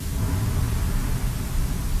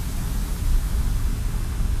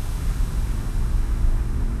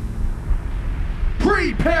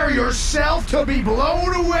Prepare yourself to be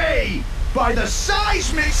blown away by the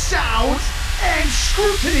seismic sounds and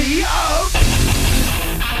scrutiny of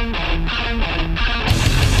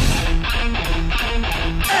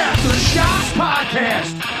Aftershocks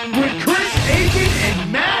Podcast with Chris Aiken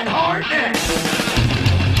and Matt Hartnett.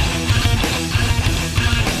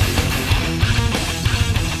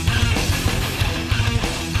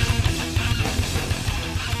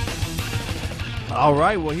 All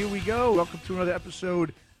right, well, here we go. Welcome to another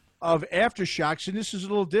episode of Aftershocks, and this is a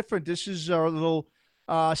little different. This is our little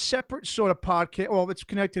separate sort of podcast. Well, it's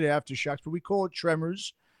connected to Aftershocks, but we call it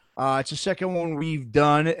Tremors. It's the second one we've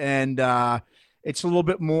done, and it's a little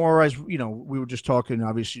bit more, as you know, we were just talking,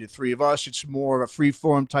 obviously, the three of us. It's more of a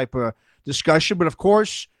free-form type of discussion, but of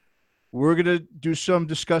course, we're going to do some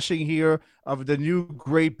discussing here of the new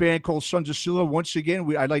great band called Sons of Silver. Once again,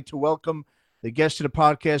 I'd like to welcome the guest of the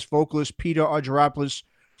podcast, vocalist Peter Argyropoulos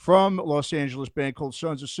from Los Angeles, band called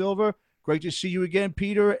Sons of Silver. Great to see you again,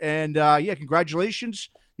 Peter. And yeah,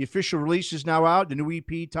 congratulations. The official release is now out. The new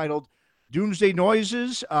EP titled Doomsday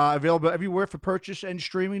Noises, available everywhere for purchase and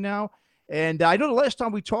streaming now. And I know the last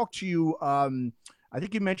time we talked to you, I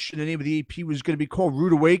think you mentioned the name of the EP was going to be called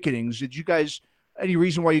Rude Awakenings. Did you guys, any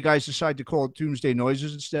reason why you guys decided to call it Doomsday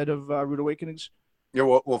Noises instead of Rude Awakenings? Yeah,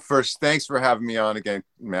 well, first, thanks for having me on again,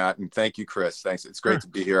 Matt, and thank you, Chris. Thanks. It's great to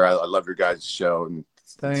be here. I love your guys' show, and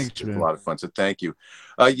it's a lot of fun. So thank you.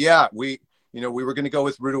 Yeah, we were going to go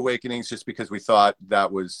with Rude Awakenings just because we thought that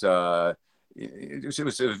was it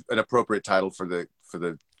was an appropriate title for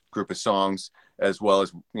the group of songs, as well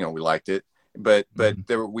as we liked it. But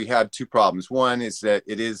we had two problems. One is that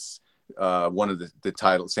it is one of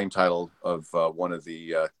the same title of one of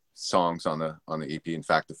the songs on the EP. In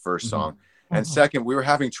fact, the first song. And second, we were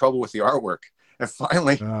having trouble with the artwork. And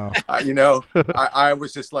finally, I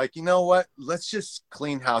was just like, you know what? Let's just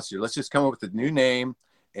clean house here. Let's just come up with a new name,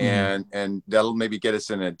 and that'll maybe get us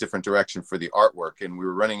in a different direction for the artwork. And we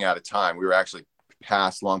were running out of time. We were actually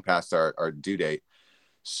long past our due date.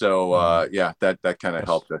 So yeah, that kind of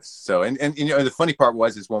helped us. So and the funny part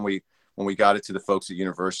is when we got it to the folks at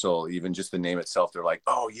Universal, even just the name itself, they're like,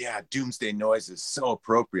 oh yeah, Doomsday Noise is so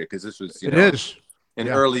appropriate, because this was in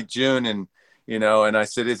early June, and and I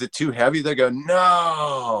said, is it too heavy? They go,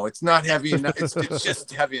 no, it's not heavy enough. It's just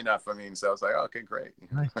heavy enough. I mean, so I was like, okay, great.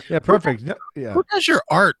 Yeah, perfect. Yeah. Who does your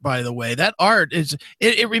art, by the way? That art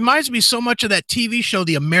it reminds me so much of that TV show,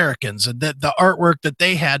 The Americans, and the artwork that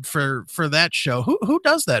they had for that show. Who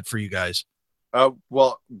does that for you guys?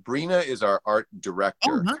 Well, Brina is our art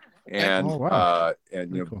director. And wow.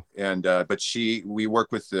 Cool. But we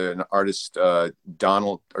work with an artist,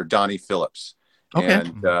 Donnie Phillips. Okay.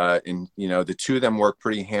 And the two of them work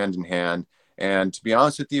pretty hand in hand. And to be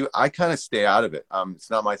honest with you, I kind of stay out of it. It's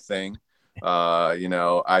not my thing. I've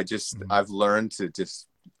learned to just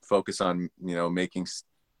focus on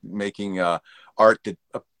making art that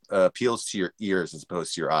appeals to your ears as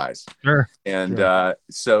opposed to your eyes. Sure. And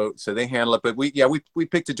so they handle it. But we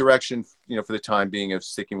picked a direction for the time being of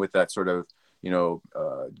sticking with that sort of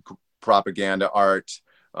propaganda art,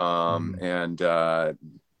 and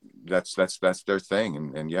that's their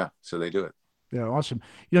thing, and yeah, so they do it. Yeah, awesome.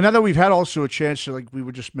 Now that we've had also a chance to, like we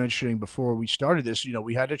were just mentioning before we started this,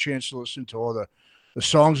 we had a chance to listen to all the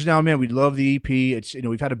songs now, man. We love the EP. It's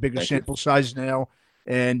we've had a bigger sample size now,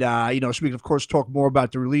 and so we can of course talk more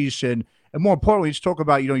about the release, and more importantly, let's talk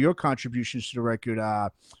about your contributions to the record.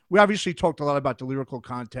 We obviously talked a lot about the lyrical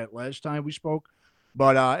content last time we spoke,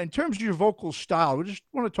 but in terms of your vocal style, we just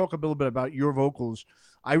want to talk a little bit about your vocals.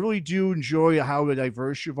 I really do enjoy how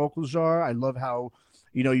diverse your vocals are. I love how,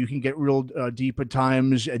 you can get real deep at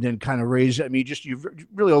times and then kind of raise it. I mean, you're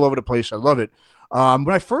really all over the place. I love it.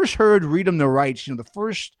 When I first heard Read 'Em the Rights, the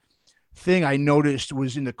first thing I noticed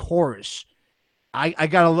was in the chorus. I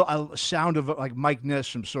got a sound of like Mike Ness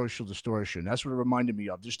from Social Distortion. That's what it reminded me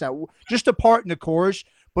of. Just a part in the chorus.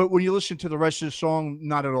 But when you listen to the rest of the song,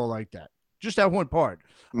 not at all like that. Just that one part.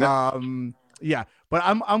 No. Yeah, but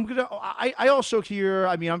I also hear,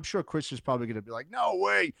 I'm sure Chris is probably gonna be like, no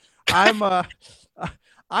way.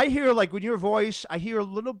 I hear, like, when your voice, I hear a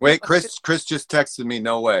little bit. Wait, Chris just texted me,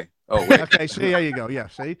 no way. Oh, wait. Okay, see, there you go. Yeah,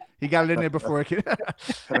 see, he got it in there before I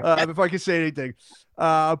could say anything.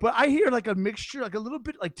 But I hear like a mixture, like a little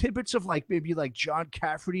bit, like tidbits of like maybe like John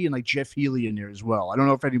Cafferty and like Jeff Healey in there as well. I don't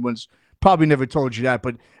know if anyone's probably never told you that,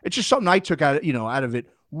 but it's just something I took out of it.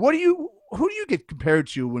 Who do you get compared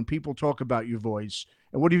to when people talk about your voice,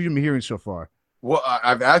 and what have you been hearing so far? Well,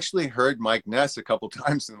 I've actually heard Mike Ness a couple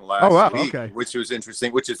times in the last week, which was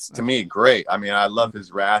interesting, which is, to me, great. I mean, I love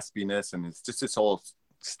his raspiness, and it's just his whole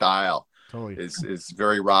style is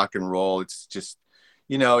very rock and roll. It's just,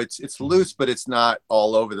 you know, it's loose, but it's not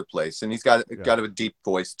all over the place. And he's got a deep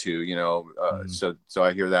voice too, you know. So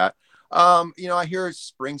I hear that. You know, I hear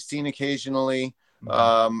Springsteen occasionally.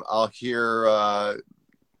 I'll hear,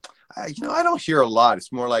 you know, I don't hear a lot.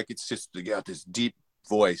 It's more like it's just got this deep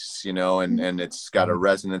voice, you know, and it's got a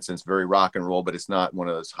resonance, and it's very rock and roll, but it's not one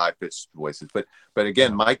of those high pitched voices. But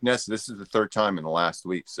again, Mike Ness, this is the third time in the last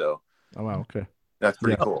week, so oh wow, okay, that's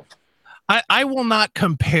pretty cool. I will not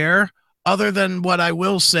compare, other than what I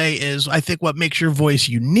will say is I think what makes your voice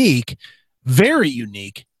unique, very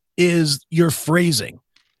unique, is your phrasing.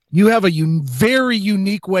 You have a very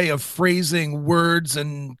unique way of phrasing words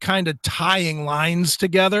and kind of tying lines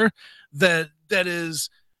together that is,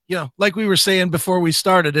 you know, like we were saying before we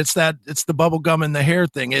started, it's the bubble gum in the hair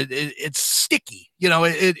thing. It's sticky, you know,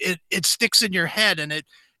 it sticks in your head, and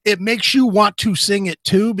it makes you want to sing it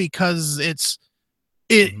too, because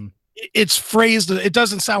it's phrased. It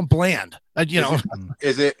doesn't sound bland, you know.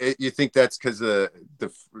 Is it you think that's because the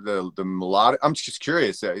melodic? I'm just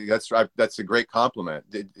curious. That's a great compliment.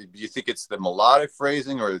 Do you think it's the melodic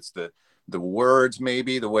phrasing, or it's the words,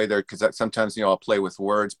 maybe the way they're, because sometimes, you know, I'll play with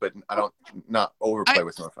words, but I don't not overplay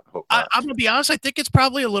with them. I'm gonna be honest, I think it's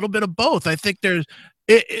probably a little bit of both. I think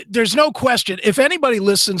there's no question, if anybody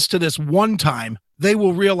listens to this one time, they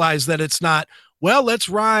will realize that it's not, well, let's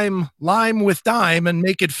rhyme lime with dime and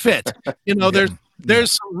make it fit. You know,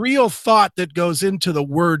 there's some real thought that goes into the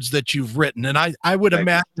words that you've written. And I would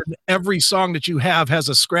imagine every song that you have has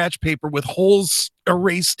a scratch paper with holes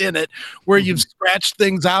erased in it, where you've scratched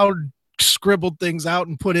things out, scribbled things out,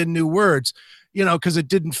 and put in new words, you know, because it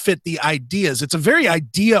didn't fit the ideas. It's a very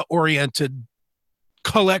idea oriented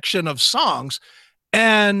collection of songs.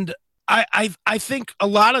 And I think a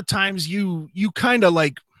lot of times you kind of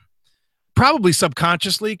like, probably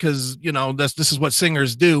subconsciously, because, you know, this is what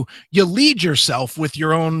singers do, you lead yourself with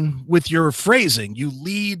your phrasing. You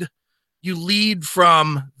lead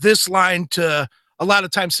from this line to, a lot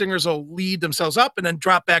of times singers will lead themselves up and then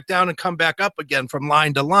drop back down and come back up again from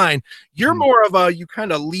line to line. You're more of you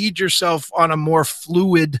kind of lead yourself on a more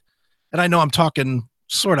fluid, and I know I'm talking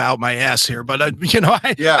sort of out my ass here, but you know,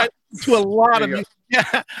 I listen to a lot of music.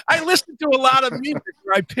 Yeah, I listen to a lot of music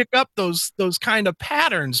where I pick up those kind of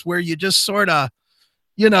patterns where you just sort of,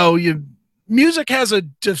 you know, music has a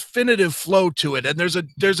definitive flow to it, and there's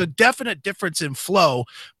a definite difference in flow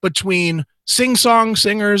between sing-song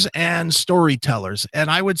singers and storytellers. And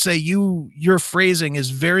I would say your phrasing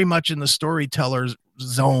is very much in the storyteller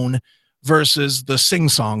zone versus the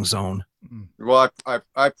sing-song zone. Well, I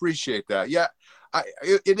appreciate that. Yeah,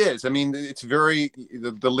 it is. I mean, it's very,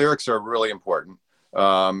 the lyrics are really important.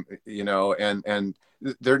 You know, and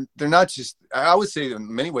they're not just, I would say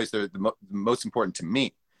in many ways they're the most important to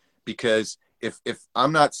me, because if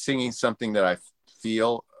I'm not singing something that I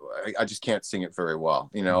feel, I just can't sing it very well.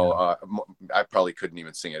 You know, I probably couldn't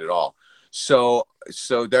even sing it at all. So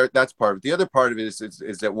that's part of it. The other part of it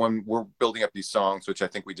is that when we're building up these songs, which I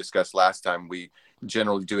think we discussed last time, we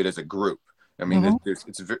generally do it as a group. I mean,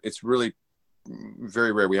 it's really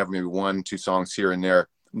very rare. We have maybe 1-2 songs here and there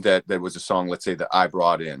that was a song, let's say, that I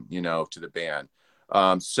brought in, you know, to the band.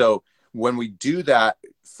 So when we do that,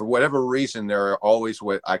 for whatever reason, there are always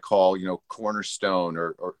what I call, you know, cornerstone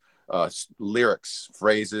or lyrics,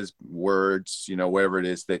 phrases, words, you know, whatever it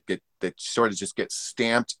is that sort of just get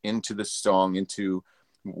stamped into the song, into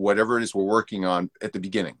whatever it is we're working on at the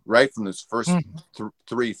beginning, right from those first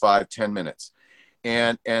 3, 5, 10 minutes.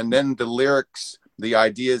 And then the lyrics, the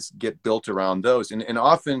ideas get built around those. And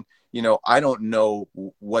often, you know, I don't know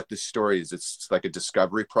what the story is. It's like a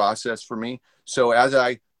discovery process for me. So as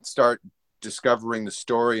I start discovering the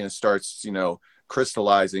story and it starts, you know,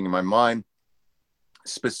 crystallizing in my mind,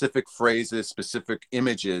 specific phrases, specific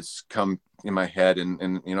images come in my head,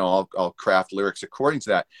 and you know, I'll craft lyrics according to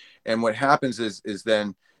that. And what happens is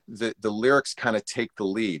then the lyrics kind of take the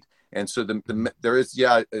lead. And so there is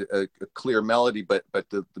a clear melody, but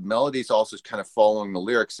the melody is also kind of following the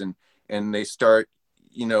lyrics, and they start,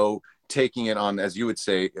 you know, taking it on, as you would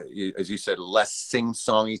say, as you said, less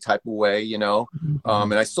sing-songy type of way, you know.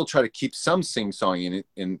 And I still try to keep some sing-song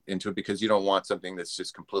into it, because you don't want something that's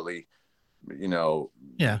just completely, you know,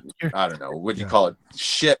 I don't know, what do you call it,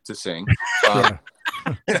 shit to sing.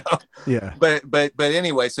 You know? But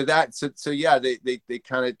anyway, so yeah, they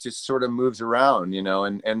kind of just sort of moves around, you know,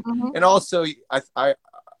 and also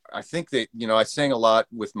I think that, you know, I sang a lot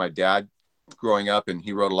with my dad growing up, and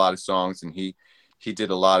he wrote a lot of songs, and he did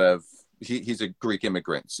a lot of, he's a Greek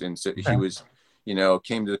immigrant, and so he was, you know,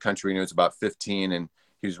 came to the country when he was about 15, and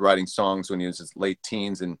he was writing songs when he was his late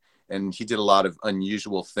teens, and he did a lot of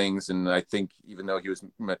unusual things. And I think even though he was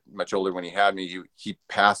much older when he had me, he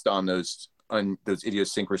passed on those those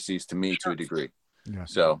idiosyncrasies to me to a degree. Yeah.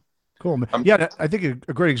 So cool, man. Yeah, I think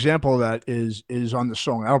a great example of that is on the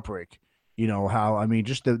song Outbreak. You know how, I mean,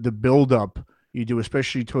 just the build up you do,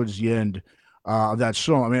 especially towards the end of that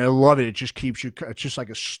song. I mean, I love it. It just keeps you, it's just like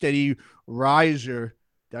a steady riser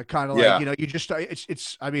that kind of like, you know, you just,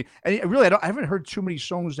 it's, I mean, and really, I haven't heard too many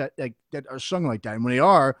songs that are sung like that. And when they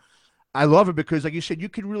are, I love it because, like you said, you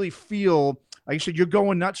can really feel, like you said, you're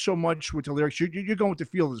going not so much with the lyrics, you're going with the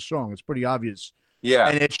feel of the song. It's pretty obvious. Yeah.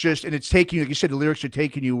 And it's just, and it's taking, like you said, the lyrics are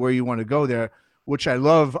taking you where you want to go there, which I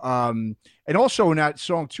love. And also in that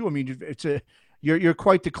song too, I mean, it's you're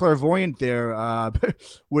quite the clairvoyant there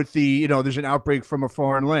with the, you know, there's an outbreak from a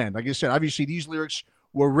foreign land. Like I said, obviously these lyrics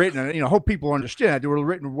were written, and, you know, hope people understand that they were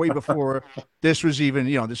written way before this was even,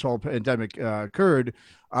 you know, this whole pandemic occurred.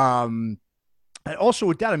 And also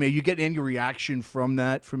with that, I mean, you get any reaction from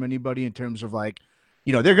that from anybody in terms of like,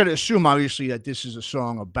 you know, they're going to assume obviously that this is a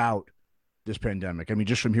song about this pandemic. I mean,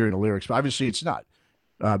 just from hearing the lyrics, but obviously it's not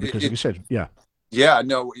because, like you said, yeah,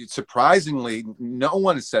 no, surprisingly, no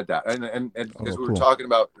one has said that. And as we were talking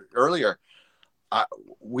about earlier,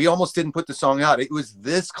 we almost didn't put the song out. It was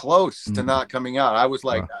this close to not coming out. I was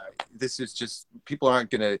like, this is just, people aren't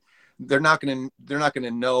going to, they're not going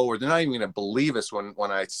to know, or they're not even going to believe us when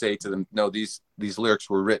I say to them, no, these lyrics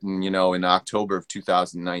were written, you know, in October of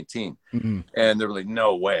 2019. And they're like,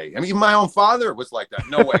 no way. I mean, my own father was like that.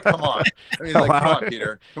 No way. Come on. I mean, like, come on,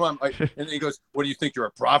 Peter, come on. And then he goes, what do you think? You're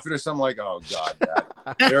a prophet or something? Like, oh God, Dad.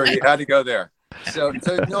 There, you had to go there. So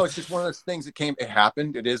no, it's just one of those things that it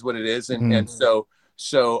happened. It is what it is. And so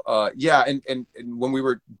yeah. And when we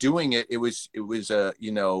were doing it, it was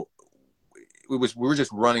you know, we were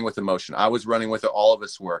just running with emotion. I was running with it. All of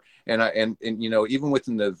us were. And you know, even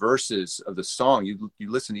within the verses of the song, you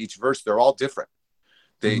listen to each verse, they're all different.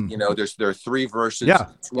 They, you know, there are 3 verses. Yeah,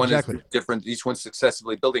 each one is different. Each one's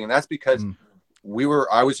successively building. And that's because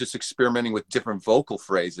I was just experimenting with different vocal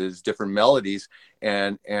phrases, different melodies.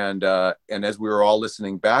 And as we were all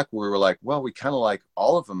listening back, we were like, well, we kind of like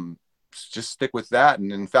all of them, just stick with that.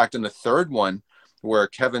 And in fact, in the third one, where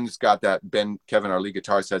Kevin's got that Kevin, our lead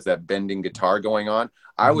guitarist, has that bending guitar going on.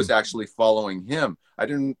 I was actually following him. I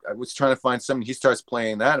was trying to find something. He starts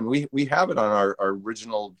playing that, and we have it on our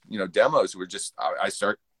original, you know, demos. I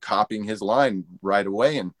start copying his line right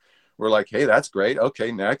away, and we're like, hey, that's great.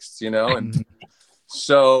 Okay, next, you know. And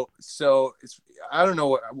so it's, I don't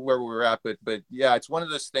know where we were at, but yeah, it's one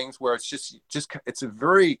of those things where it's just it's a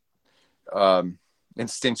very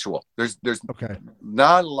instinctual. There's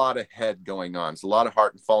not a lot of head going on. It's a lot of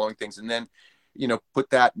heart and following things, and then, you know, put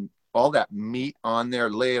all that meat on there,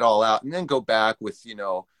 lay it all out, and then go back with, you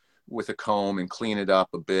know, with a comb and clean it up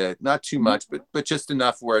a bit, not too much, but just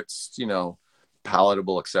enough where it's, you know,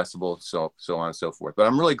 palatable, accessible, so on and so forth. But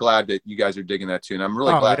I'm really glad that you guys are digging that too, and I'm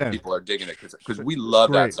really glad that people are digging it because we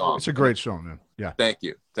love that song. It's a great song, man. Yeah. Thank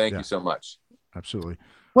you so much. Absolutely.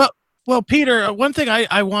 Well, Peter, one thing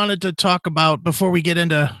I wanted to talk about before we get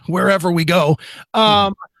into wherever we go,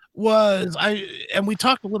 was and we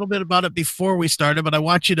talked a little bit about it before we started, but I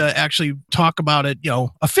want you to actually talk about it, you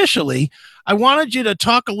know, officially. I wanted you to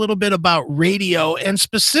talk a little bit about radio, and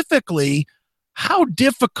specifically how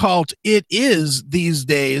difficult it is these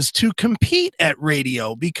days to compete at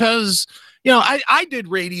radio, because, you know, I did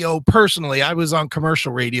radio personally. I was on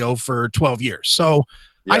commercial radio for 12 years. So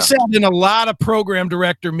I sat in a lot of program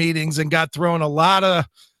director meetings and got thrown a lot of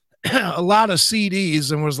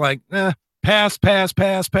CDs and was like, pass.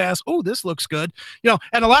 Oh, this looks good. You know,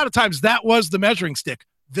 and a lot of times that was the measuring stick.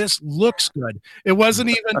 This looks good. It wasn't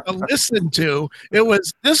even a listen to. It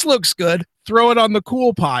was, this looks good. Throw it on the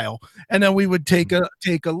cool pile. And then we would take a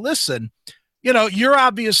listen. You know, you're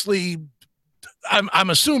obviously, I'm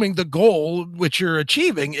assuming the goal which you're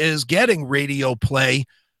achieving is getting radio play.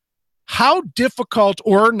 How difficult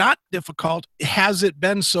or not difficult has it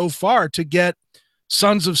been so far to get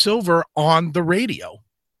Sons of Silver on the radio?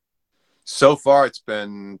 So far, it's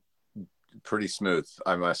been pretty smooth,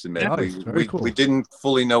 I must admit. We didn't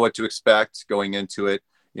fully know what to expect going into it.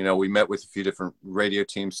 You know, we met with a few different radio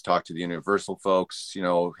teams, talked to the Universal folks, you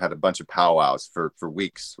know, had a bunch of powwows for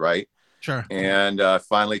weeks, right? Sure. And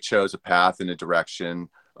finally chose a path and a direction.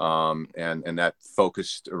 And that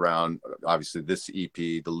focused around, obviously, this EP,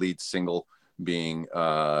 the lead single being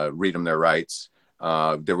Read 'Em Their Rights.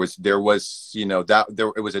 There was, you know,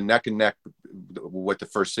 it was a neck and neck what the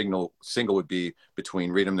first single would be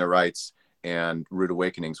between Read 'Em Their Rights and Rude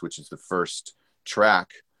Awakenings, which is the first track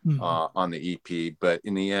on the EP. But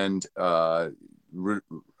in the end,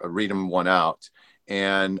 Read 'Em won out.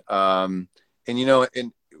 And you know,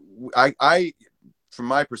 and I from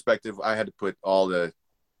my perspective, I had to put all the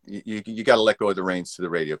you got to let go of the reins to the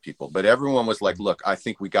radio people. But everyone was like, look, I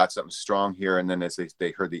think we got something strong here. And then as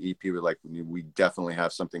they heard the EP, we're like, we definitely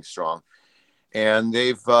have something strong. And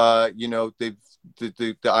they've, the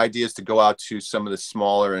idea is to go out to some of the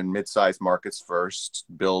smaller and mid-sized markets first,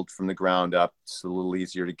 build from the ground up. It's a little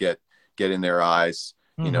easier to get in their eyes,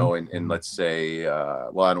 you know, and let's say,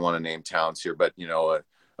 well, I don't want to name towns here, but, you know,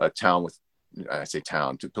 a town with, I say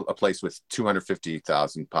town, a place with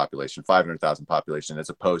 250,000 population, 500,000 population, as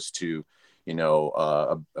opposed to, you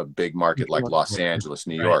know, a big market like Los Angeles,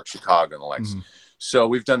 New York, Chicago, and the likes. So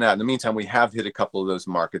we've done that. In the meantime, we have hit a couple of those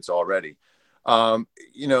markets already.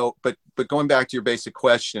 You know, but going back to your basic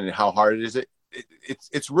question, how hard is it?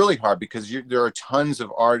 It's really hard because there are tons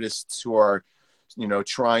of artists who are, you know,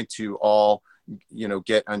 trying to all, you know,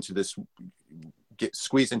 get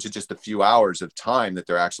squeezed into just a few hours of time that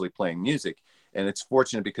they're actually playing music. And it's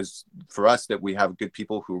fortunate because for us that we have good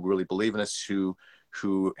people who really believe in us, who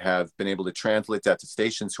have been able to translate that to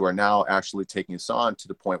stations who are now actually taking us on to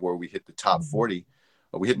the point where we hit the top 40.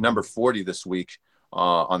 We hit number 40 this week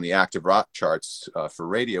on the active rock charts for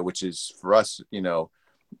radio, which is for us, you know,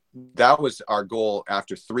 that was our goal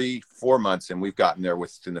after 3-4 months. And we've gotten there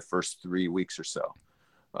within the first 3 weeks or so.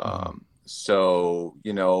 So,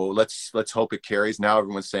 you know, let's hope it carries. Now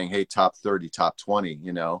everyone's saying, hey, top 30, top 20,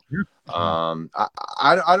 you know. I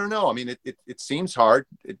don't know. I mean, it seems hard,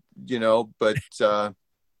 you know, but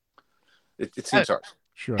it seems hard.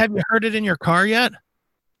 Sure. Have you heard it in your car yet?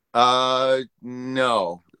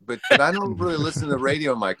 No, but I don't really listen to the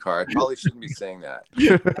radio in my car. I probably shouldn't be saying that.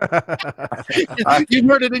 You've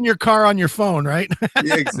heard it in your car on your phone, right?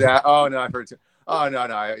 Yeah, exactly. Oh no, I've heard it too. Oh no,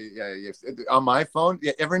 yeah, on my phone.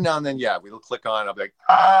 Yeah, every now and then, yeah, we'll click on. I'll be like,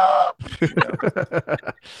 ah. You know?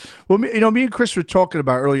 Well, you know, me and Chris were talking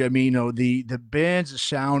about earlier. I mean, you know, the band's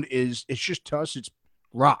sound it's just to us, it's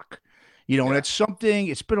rock. You know, and it's something.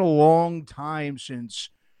 It's been a long time since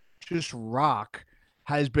just rock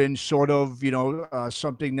has been sort of, you know,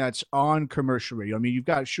 something that's on commercial radio. I mean, you've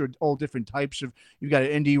got all different types of. You've got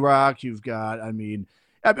indie rock. You've got, I mean,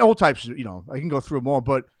 all types of. You know, I can go through them all,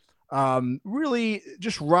 but. Really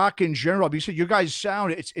just rock in general. But you said your guys'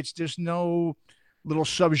 sound, it's there's no little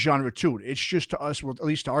subgenre to it. It's just to us, well, at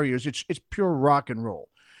least to our ears, it's pure rock and roll.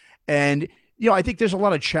 And, you know, I think there's a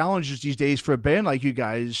lot of challenges these days for a band like you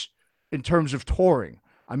guys in terms of touring.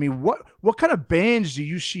 I mean, what kind of bands do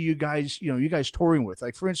you see you guys touring with?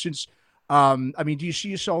 Like, for instance, I mean, do you see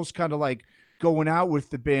yourselves kind of like going out with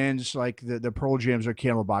the bands like the Pearl Jams or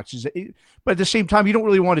Candleboxes? But at the same time, you don't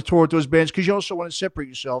really want to tour with those bands because you also want to separate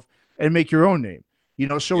yourself and make your own name, you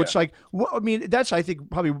know? So it's like, well, I mean, that's, I think,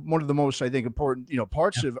 probably one of the most, I think, important, you know,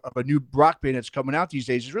 parts of a new rock band that's coming out these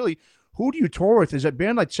days is really, who do you tour with? Is that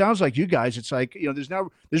band that sounds like you guys? It's like, you know,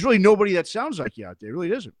 there's really nobody that sounds like you out there. It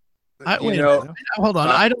really isn't. Hold on.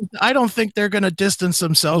 I don't think they're going to distance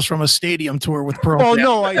themselves from a stadium tour with Pearl. Oh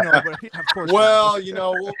no, I know, but of course. Well, you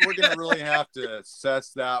know, we're going to really have to assess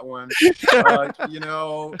that one. You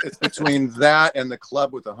know, it's between that and the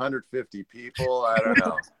club with 150 people. I don't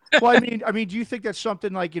know. Well, I mean, do you think that's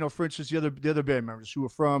something like, you know, for instance, the other band members who are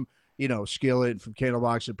from, you know, Skillet and from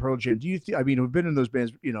Candlebox and Pearl Jam? Do you I mean, who've been in those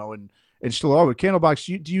bands, you know, and still are with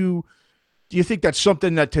Candlebox? Do you think that's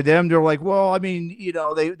something that to them they're like, well, I mean, you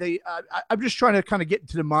know, I'm just trying to kind of get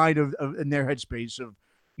into the mind of in their headspace of,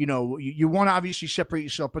 you know, you want to obviously separate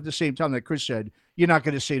yourself, but at the same time, like Chris said, you're not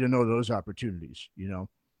going to say to no to those opportunities, you know?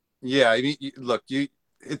 Yeah, I mean, look,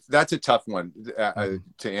 that's a tough one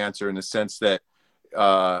to answer in the sense that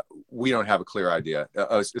we don't have a clear idea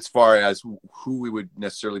as far as who we would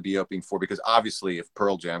necessarily be opening for, because obviously if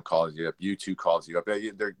Pearl Jam calls you up, U2 calls you up,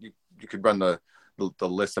 you could run the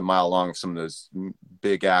list a mile long of some of those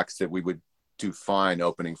big acts that we would do fine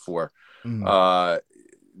opening for.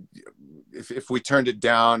 If we turned it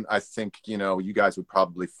down, I think, you know, you guys would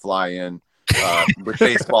probably fly in with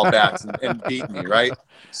baseball bats and beat me, right?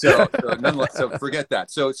 So nonetheless, so forget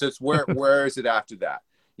that. So it's where is it after that,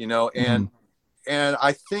 you know? And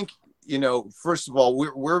I think, you know, first of all,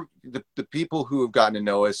 we're the people who have gotten to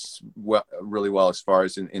know us really well as far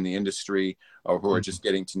as in the industry, or who are just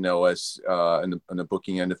getting to know us in the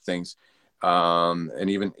booking end of things, and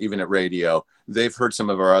even at radio, they've heard some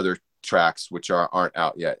of our other tracks which aren't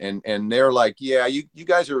out yet, and they're like, yeah, you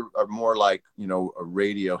guys are more like, you know, a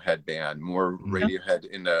Radiohead band, more Radiohead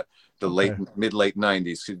in the mid-late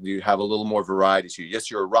 90s. You have a little more variety to you. Yes,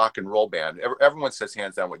 you're a rock and roll band. Everyone says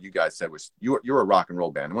hands down what you guys said was you're a rock and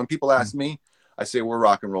roll band. And when people ask me, I say we're a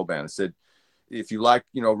rock and roll band. I said, if you like,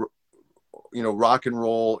 you know, rock and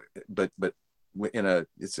roll, but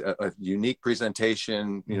it's a unique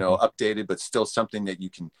presentation, you know, updated, but still something that you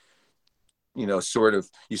can, you know, sort of,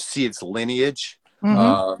 you see its lineage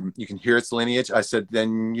You can hear its lineage. I said,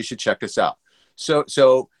 then you should check us out.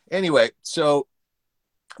 So anyway, so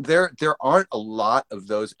there aren't a lot of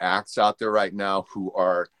those acts out there right now who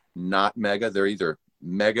are not mega. They're either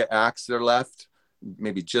mega acts that are left,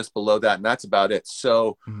 maybe just below that, and that's about it.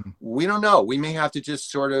 So we don't know. We may have to just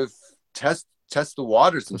sort of test the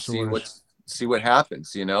waters and see what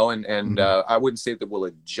happens, you know. And I wouldn't say that we'll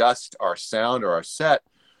adjust our sound or our set,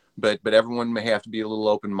 but everyone may have to be a little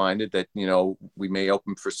open-minded, that, you know, we may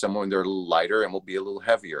open for someone they're a little lighter and we'll be a little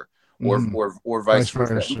heavier, or vice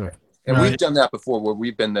versa. And we've done that before, where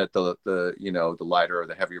we've been the you know, the lighter or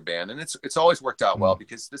the heavier band, and it's always worked out well,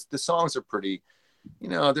 because the songs are pretty, you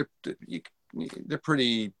know, they're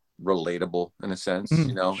pretty relatable in a sense,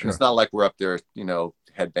 you know. It's not like we're up there, you know,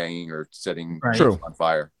 headbanging or setting on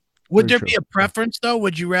fire. Would there be a preference though?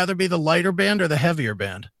 Would you rather be the lighter band or the heavier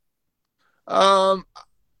band?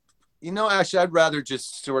 You know, actually, I'd rather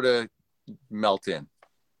just sort of melt in.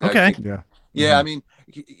 Okay. Yeah. I mean,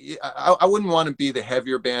 I wouldn't want to be the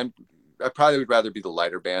heavier band. I probably would rather be the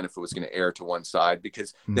lighter band if it was going to err to one side,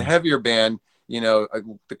 because the heavier band, you know,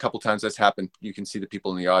 a couple times that's happened, you can see the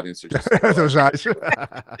people in the audience are just those eyes. You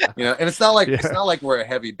know, and it's not like we're a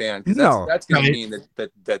heavy band, because that's going to mean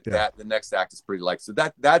that the next act is pretty light. So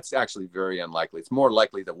that's actually very unlikely. It's more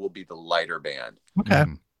likely that we'll be the lighter band. Okay.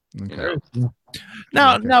 You know?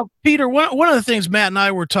 Now, Peter, one of the things Matt and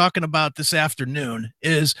I were talking about this afternoon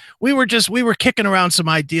is we were kicking around some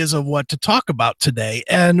ideas of what to talk about today,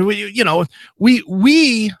 and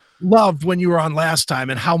we loved when you were on last time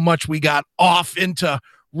and how much we got off into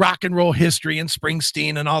rock and roll history and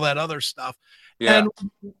Springsteen and all that other stuff. Yeah.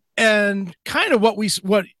 And kind of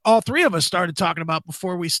what all three of us started talking about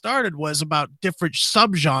before we started was about different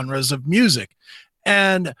subgenres of music.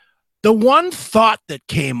 And the one thought that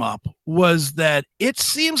came up was that it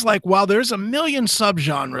seems like while there's a million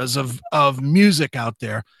subgenres of music out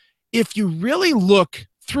there, if you really look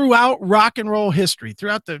throughout rock and roll history,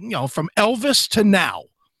 throughout the, you know, from Elvis to now,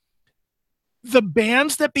 the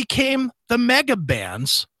bands that became the mega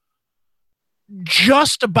bands,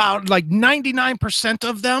 just about like 99%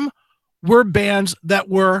 of them were bands that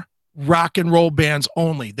were rock and roll bands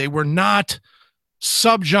only. They were not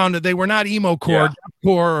subgenre. They were not emo core,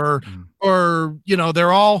 or you know,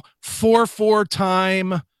 they're all 4/4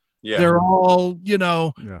 time. Yeah. They're all, you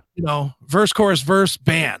know, verse, chorus, verse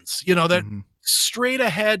bands, you know, that straight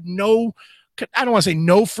ahead, no, I don't want to say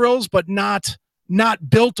no frills, but not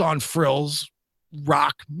built on frills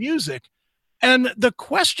rock music. And the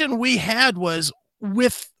question we had was,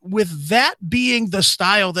 with that being the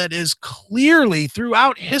style that is clearly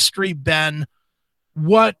throughout history been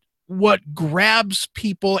what grabs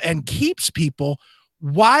people and keeps people,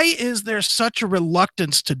 why is there such a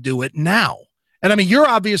reluctance to do it now? And I mean, you're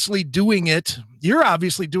obviously doing it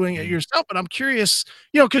yourself, but I'm curious,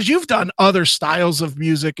 you know, because you've done other styles of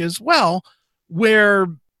music as well, where,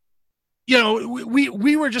 you know,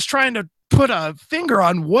 we were just trying to put a finger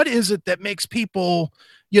on what is it that makes people,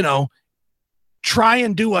 you know, try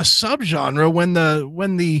and do a subgenre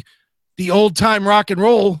when the old time rock and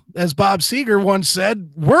roll, as Bob Seger once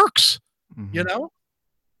said, works, you know?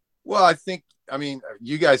 Well, I mean,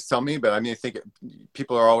 you guys tell me, but I mean, I think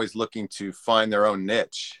people are always looking to find their own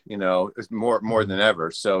niche, you know, more than ever.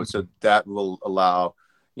 So that will allow,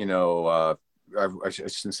 you know, I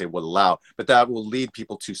shouldn't say will allow, but that will lead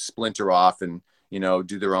people to splinter off and, you know,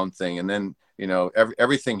 do their own thing. And then, you know,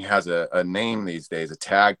 everything has a name these days, a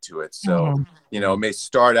tag to it. So, you know, it may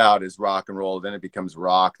start out as rock and roll, then it becomes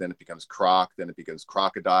rock, then it becomes croc, then it becomes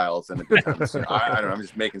crocodiles, then it becomes, I don't know, I'm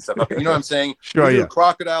just making stuff up. You know what I'm saying? Sure, yeah.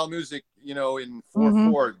 Crocodile music, you know, in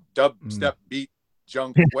 4/4, dub step beat,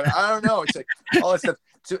 junk, I don't know. It's like all that stuff.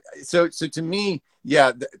 So to me,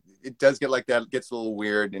 yeah, it does get like that. It gets a little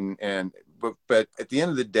weird. But at the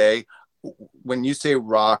end of the day, when you say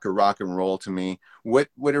rock or rock and roll, to me, what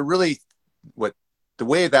the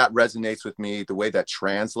way that resonates with me, the way that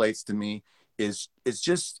translates to me is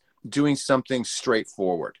just doing something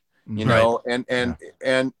straightforward, you know, and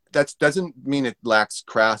that doesn't mean it lacks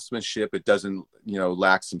craftsmanship. It doesn't, you know,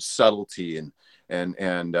 lack some subtlety and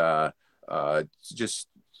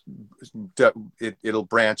it'll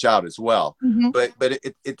branch out as well. But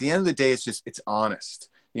at the end of the day, it's honest,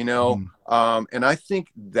 you know. And I think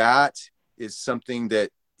that is something that,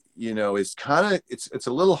 you know, is kind of, it's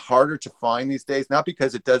a little harder to find these days, not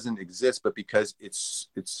because it doesn't exist, but because it's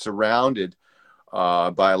surrounded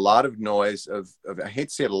by a lot of noise of I hate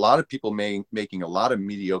to say it, a lot of people making a lot of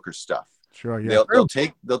mediocre stuff. Sure, yeah.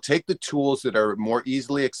 They'll take the tools that are more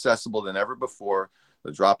easily accessible than ever before.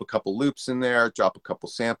 They'll drop a couple loops in there, drop a couple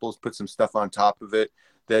samples, put some stuff on top of it.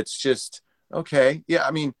 That's just okay. Yeah,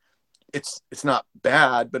 I mean, it's not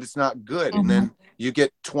bad, but it's not good. And then you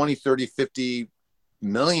get 20, 30, 50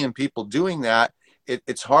 million people doing that.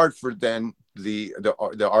 It's hard for then the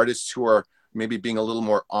artists who are maybe being a little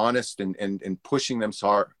more honest and pushing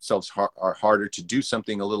themselves harder to do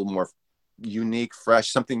something a little more unique,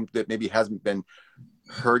 fresh, something that maybe hasn't been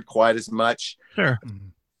heard quite as much. Sure.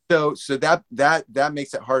 So that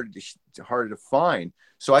makes it harder to find.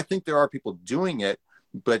 So I think there are people doing it,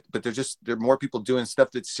 but there are more people doing stuff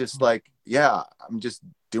that's just like, yeah, I'm just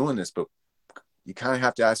doing this, but you kind of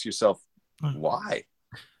have to ask yourself why.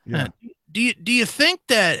 Yeah. Do you think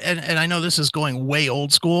that, and I know this is going way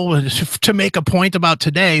old school to make a point about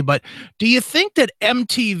today, but do you think that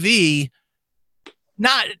MTV,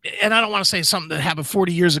 not, and I don't want to say something that happened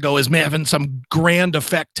 40 years ago is having some grand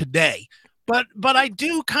effect today, but I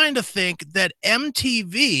do kind of think that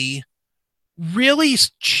MTV really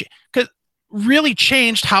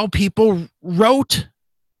changed how people wrote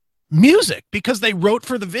music, because they wrote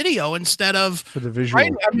for the video instead of for the visual.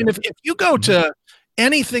 Right? I mean, if you go to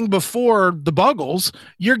anything before the Buggles,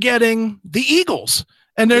 you're getting the Eagles,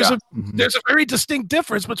 and there's a very distinct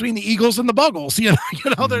difference between the Eagles and the Buggles.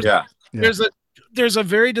 There's a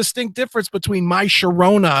very distinct difference between My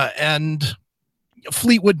Sharona and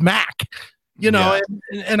Fleetwood Mac.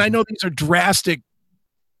 And I know these are drastic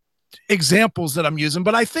examples that I'm using,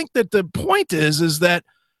 but I think that the point is that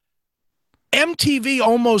MTV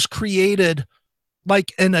almost created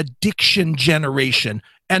like an addiction generation,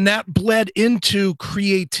 and that bled into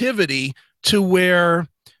creativity to where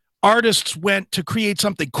artists went to create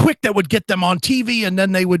something quick that would get them on TV, and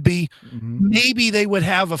then they would be maybe they would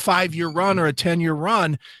have a 5-year run or a 10-year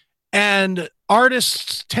run, and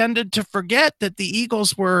artists tended to forget that the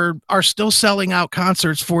Eagles are still selling out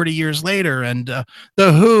concerts 40 years later, and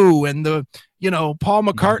the Who and Paul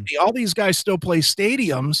McCartney, all these guys still play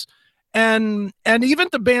stadiums, and even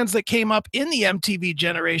the bands that came up in the MTV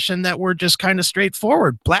generation that were just kind of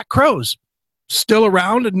straightforward. Black Crowes still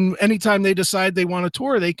around, and anytime they decide they want to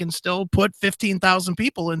tour, they can still put 15,000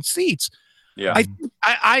 people in seats. Yeah,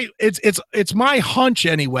 it's my hunch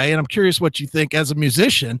anyway, and I'm curious what you think as a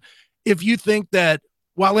musician. If you think that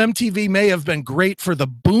while MTV may have been great for the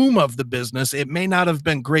boom of the business, it may not have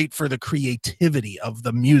been great for the creativity of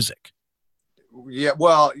the music. Yeah,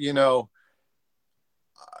 well,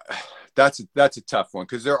 that's a tough one,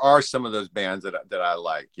 because there are some of those bands that I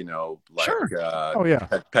like, like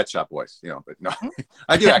sure. Pet Shop Boys, but no,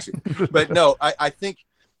 I do actually, but no, I think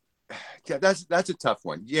that's a tough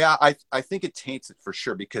one. Yeah, I think it taints it for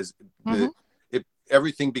sure, because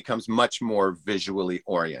everything becomes much more visually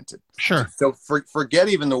oriented. Sure. So forget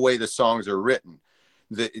even the way the songs are written.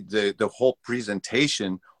 The whole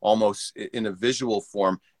presentation almost in a visual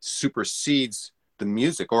form supersedes the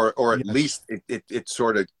music, or at least it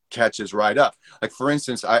sort of catches right up. Like, for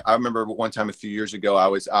instance, I remember one time a few years ago, I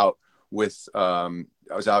was out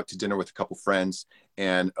to dinner with a couple friends,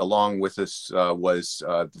 and along with us was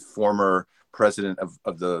the former president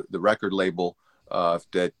of the record label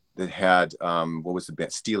that had what was the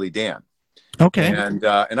band, Steely Dan. Okay. And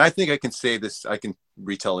I think I can say this, I can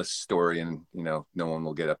retell this story, and no one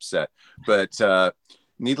will get upset. But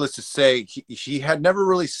needless to say, he had never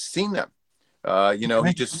really seen them.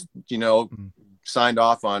 He just signed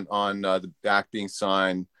off on the back being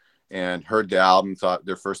signed, and heard the album, thought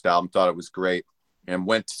their first album, thought it was great, and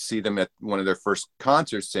went to see them at one of their first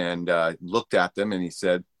concerts, and looked at them, and he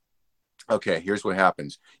said, okay, here's what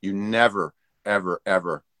happens. You never, ever,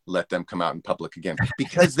 ever let them come out in public again,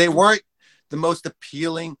 because they weren't the most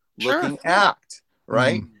appealing looking act,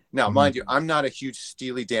 right? Now, mind you, I'm not a huge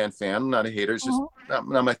Steely Dan fan. I'm not a hater. It's just not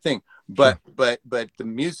my thing. But the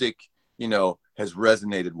music, has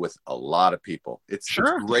resonated with a lot of people. It's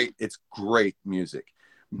great. It's great music.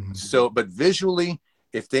 So, but visually,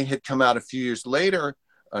 if they had come out a few years later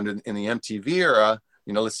in the MTV era,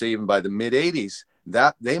 let's say even by the mid 80s,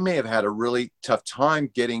 that they may have had a really tough time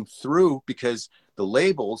getting through, because the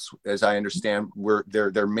labels, as I understand, were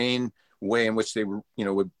their main way in which they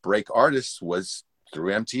would break artists was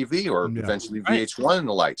through MTV or eventually VH1 and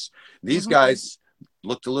the likes. These guys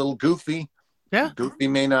looked a little goofy. Yeah. Goofy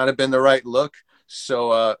may not have been the right look.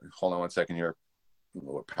 So hold on one second here.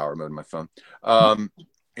 Lower power mode on my phone.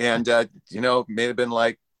 May have been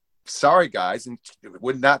like, sorry guys, and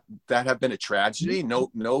would not that have been a tragedy?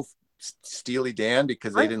 No Steely Dan,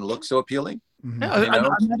 because they didn't look so appealing. Yeah,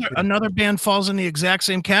 another band falls in the exact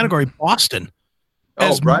same category, Boston.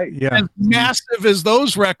 As massive as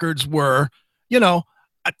those records were,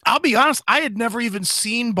 I'll be honest, I had never even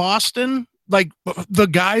seen Boston, like the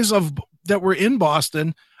guys that were in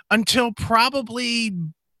Boston, until probably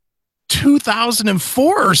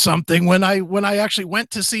 2004 or something when I actually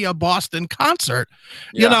went to see a Boston concert,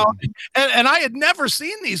 you know, and I had never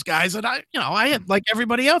seen these guys, and I had, like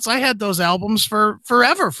everybody else, I had those albums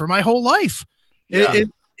forever, for my whole life. It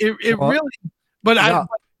really, but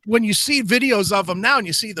when you see videos of them now and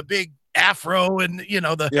you see the big afro and, you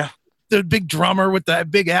know, the big drummer with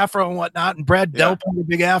that big afro and whatnot, and Brad Delp with the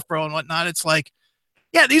big afro and whatnot, it's like,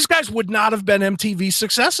 yeah, these guys would not have been MTV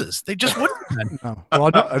successes. They just wouldn't have been. No.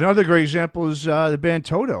 Well, another great example is the band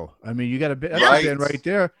Toto. I mean, you got a band right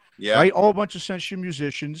there. Yeah. Right? All a bunch of session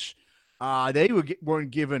musicians. They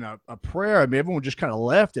weren't given a prayer. I mean, everyone just kind of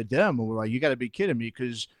laughed at them and were like, you got to be kidding me,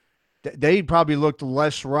 because they probably looked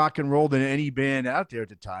less rock and roll than any band out there at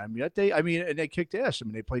the time. Yet and they kicked ass. I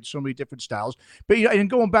mean, they played so many different styles. But, you know, and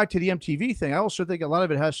going back to the MTV thing, I also think a lot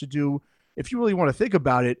of it has to do, if you really want to think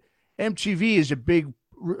about it, MTV has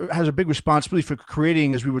a big responsibility for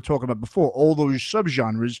creating, as we were talking about before, all those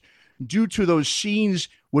subgenres due to those scenes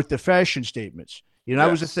with the fashion statements. You know,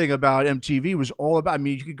 that was the thing about MTV, was all about, I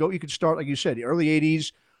mean, you could start, like you said, the early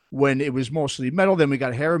 80s when it was mostly metal. Then we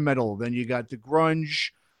got hair metal. Then you got the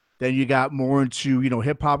grunge. Then you got more into, you know,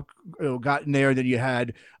 hip hop got in there. Then you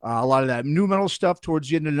had a lot of that new metal stuff towards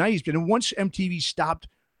the end of the 90s. But then once MTV stopped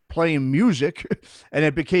playing music and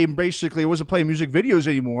it became basically, it wasn't playing music videos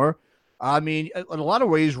anymore. I mean, in a lot of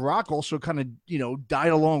ways, rock also kind of, you know,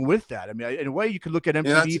 died along with that. I mean, in a way, you could look at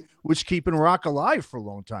MTV was keeping rock alive for a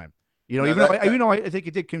long time. You know, even though I think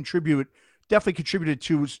it did definitely contributed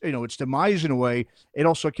to, you know, its demise in a way. It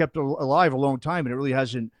also kept it alive a long time, and it really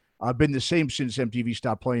hasn't been the same since MTV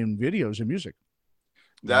stopped playing videos and music.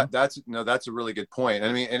 That's a really good point.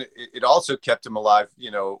 I mean, and it also kept them alive,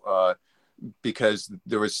 you know, because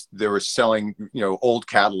they were selling, you know, old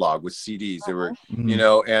catalog with CDs. They were, you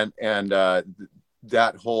know, and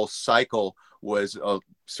that whole cycle was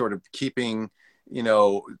sort of keeping, you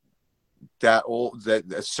know, that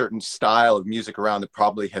a certain style of music around that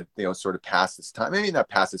probably had, you know, sort of past its time. Maybe not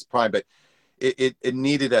past its prime, but it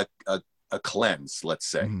needed a cleanse, let's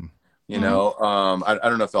say. You know, I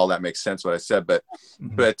don't know if all that makes sense what I said, but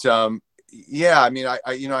yeah, I mean, I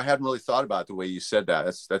you know, I hadn't really thought about it the way you said that.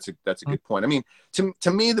 That's a good point. I mean,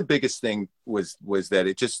 to me, the biggest thing was that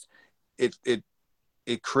it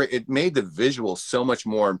made the visual so much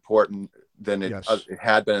more important than it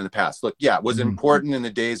had been in the past. Look, yeah, it was important in the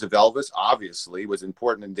days of Elvis. Obviously, it was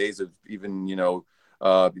important in days of even, you know,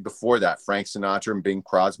 before that, Frank Sinatra and Bing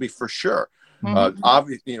Crosby, for sure.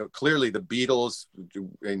 Obviously, you know, clearly the Beatles,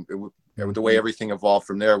 and the way everything evolved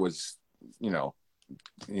from there was, you know,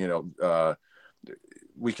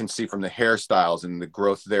 we can see from the hairstyles and the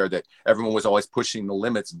growth there that everyone was always pushing the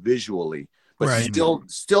limits visually, but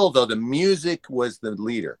still though, the music was the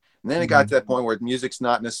leader. And then it got to that point where music's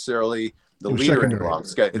not necessarily the leader any longer.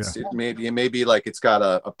 It may be like it's got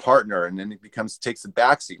a partner, and then it takes the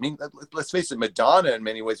backseat. I mean, let's face it, Madonna in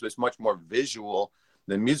many ways was much more visual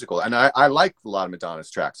than musical, and I like a lot of Madonna's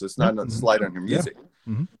tracks, so it's not a slight on her music.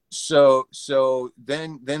 So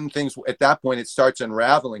then things at that point, it starts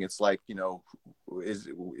unraveling. It's like, you know, is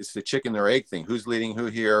the chicken or egg thing? Who's leading who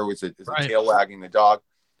here? Is the tail wagging the dog?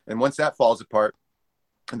 And once that falls apart,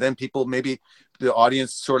 and then people, maybe the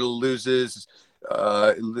audience sort of loses,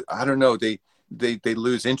 I don't know, they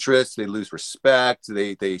lose interest, they lose respect,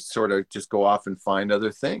 they sort of just go off and find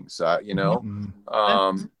other things, you know.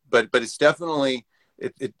 But it's definitely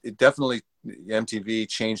MTV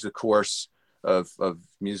changed the course of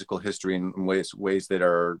musical history in ways that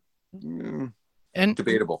are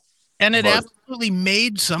debatable. And it absolutely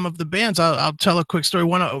made some of the bands. I'll tell a quick story.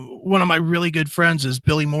 One of my really good friends is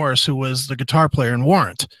Billy Morris, who was the guitar player in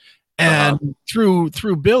Warrant. And through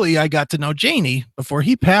Billy, I got to know Janie before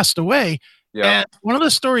he passed away. And one of the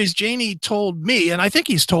stories Janie told me, and I think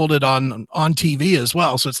he's told it on TV as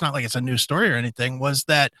well, so it's not like it's a new story or anything, was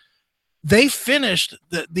that they finished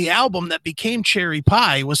the album that became Cherry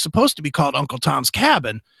Pie was supposed to be called Uncle Tom's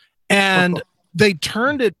Cabin. And they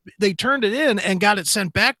turned it in and got it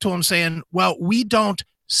sent back to him saying, well, we don't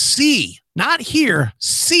see, not hear,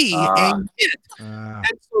 see a hit.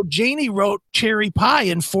 And so Janie wrote Cherry Pie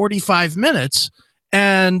in 45 minutes,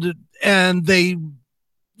 and they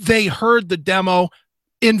heard the demo,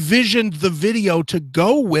 envisioned the video to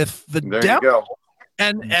go with the demo.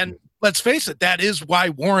 And let's face it, that is why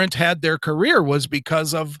Warrant had their career, was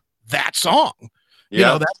because of that song. You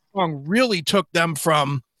know, that song really took them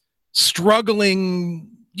from struggling,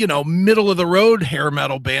 you know, middle of the road hair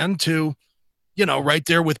metal band to, you know, right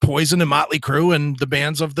there with Poison and Motley Crue and the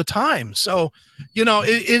bands of the time. So, you know,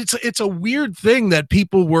 it's a weird thing that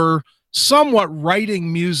people were somewhat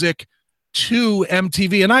writing music to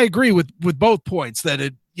MTV. And I agree with both points, that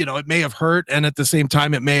it you know, it may have hurt, and at the same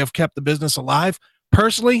time, it may have kept the business alive.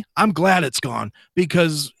 Personally, I'm glad it's gone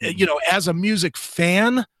because, you know, as a music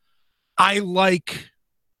fan, I like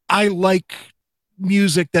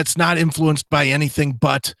music that's not influenced by anything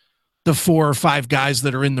but the 4 or 5 guys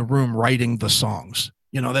that are in the room writing the songs.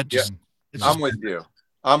 You know, that just, I'm with you.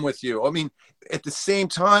 I'm with you. I mean, at the same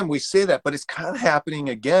time, we say that, but it's kind of happening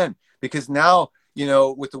again because now, you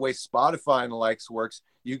know, with the way Spotify and the likes works,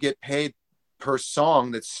 you get paid per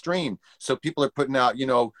song that's streamed. So people are putting out, you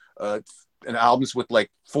know, an albums with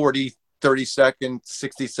like 40, 30 second,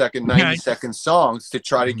 60 second, 90 second songs to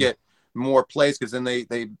try to get more plays, because then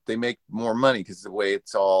they make more money because the way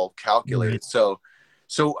it's all calculated. So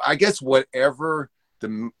I guess whatever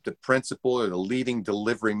the principle or the leading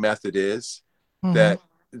delivery method is, that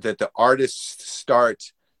the artists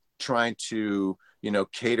start trying to, you know,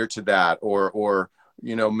 cater to that or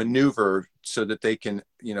you know, maneuver so that they can,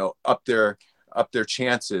 you know, up their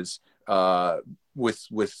chances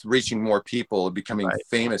with reaching more people and becoming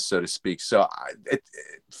famous, so to speak. So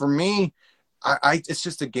for me, it's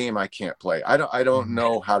just a game I can't play. I don't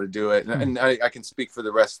know how to do it. And I can speak for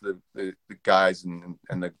the rest of the guys and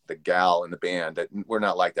the gal in the band that we're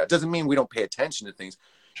not like that. Doesn't mean we don't pay attention to things.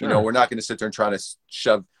 Sure. You know, we're not going to sit there and try to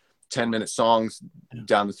shove 10-minute songs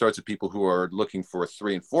down the throats of people who are looking for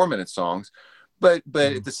 3- and 4-minute songs. But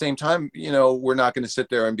at the same time, you know, we're not going to sit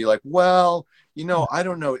there and be like, well, you know, I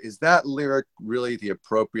don't know. Is that lyric really the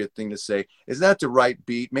appropriate thing to say? Is that the right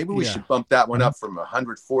beat? Maybe we should bump that one up from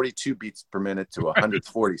 142 beats per minute to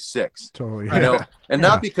 146. Totally. You know, and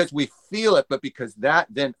not because we feel it, but because that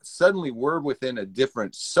then suddenly we're within a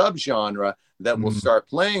different subgenre that will start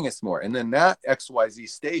playing us more. And then that XYZ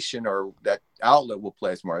station or that outlet will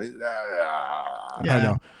play us more. I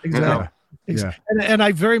know. Exactly. Yeah. Yeah. And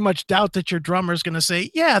I very much doubt that your drummer is going to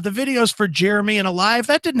say, yeah, the videos for Jeremy and Alive,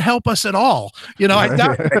 that didn't help us at all. You know, I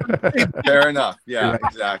doubt. Fair enough. Yeah,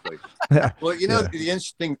 exactly. Well, you know, the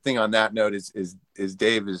interesting thing on that note is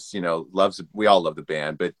Dave is, you know, we all love the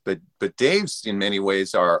band, but Dave's in many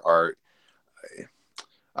ways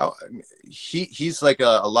he's like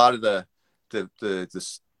a lot of the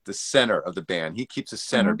center of the band. He keeps the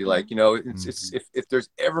center. Be like, you know, it's if there's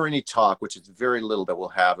ever any talk, which is very little that we'll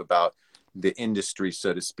have about the industry,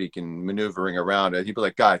 so to speak, and maneuvering around it, he'd be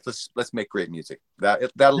like, guys, let's make great music.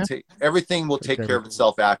 That'll take everything will take care of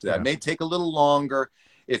itself after that. It may take a little longer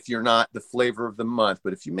if you're not the flavor of the month,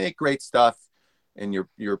 but if you make great stuff and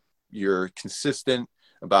you're consistent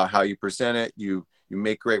about how you present it, you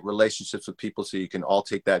make great relationships with people so you can all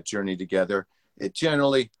take that journey together, it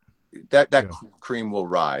generally that cream will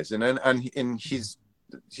rise. And he's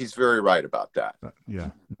very right about that.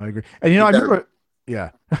 Yeah, I agree. And you know, I remember.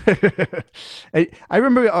 Yeah. I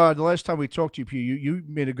remember the last time we talked to you, Peter, you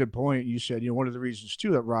made a good point. You said, you know, one of the reasons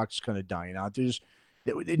too that rock's kind of dying out is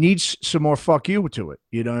it needs some more fuck you to it.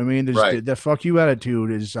 You know what I mean? There's the fuck you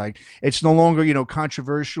attitude is like, it's no longer, you know,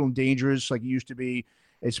 controversial and dangerous like it used to be.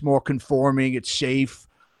 It's more conforming. It's safe.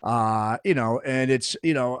 You know, and it's,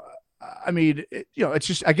 you know, I mean, you know, it's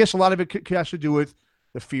just, I guess a lot of it has to do with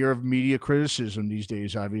the fear of media criticism these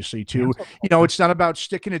days, obviously, too. You know, it's not about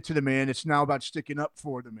sticking it to the man. It's now about sticking up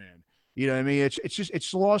for the man. You know what I mean?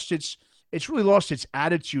 It's really lost its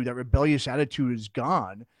attitude. That rebellious attitude is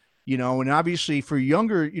gone, you know, and obviously for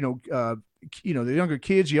younger, the younger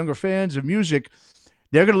kids, younger fans of music,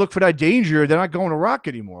 they're going to look for that danger. They're not going to rock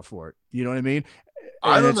anymore for it. You know what I mean?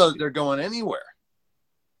 I don't know that they're going anywhere.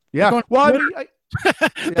 Yeah. Well,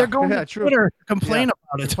 they're going to Twitter complain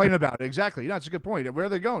about it. Complain about it. Exactly. That's a good point. Where are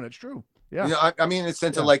they going? It's true. Yeah. You know, I mean, in the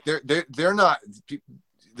sense of like they're not.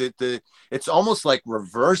 It's almost like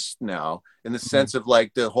reversed now in the sense of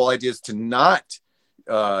like the whole idea is to not,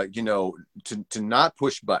 to not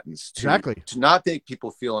push buttons, to not make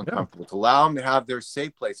people feel uncomfortable, to allow them to have their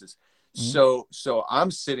safe places. So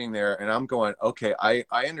I'm sitting there and I'm going, okay, I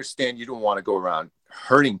understand you don't want to go around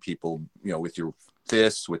hurting people, you know, with your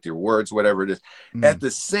fists, with your words, whatever it is. At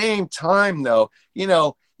the same time, though, you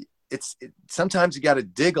know, sometimes you got to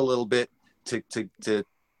dig a little bit to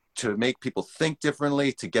make people think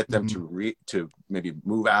differently, to get them to maybe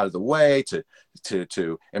move out of the way,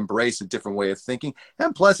 to embrace a different way of thinking.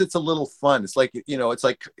 And plus it's a little fun. It's like, you know, it's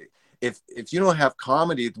like if you don't have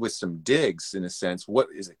comedy with some digs, in a sense, what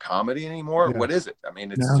is it, comedy anymore? What is it? I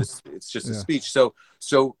mean, it's just a speech.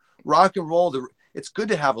 So rock and roll, it's good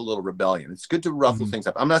to have a little rebellion. It's good to ruffle things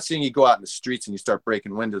up. I'm not saying you go out in the streets and you start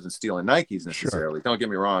breaking windows and stealing Nikes necessarily. Don't get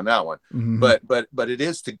me wrong on that one. But it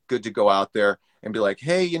is good to go out there and be like,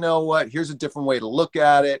 hey, you know what? Here's a different way to look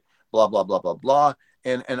at it. Blah blah blah blah blah.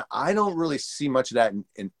 And I don't really see much of that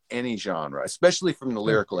in any genre, especially from the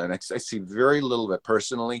lyrical end. I see very little of it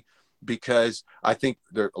personally. because I think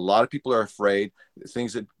a lot of people are afraid.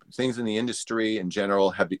 Things in the industry in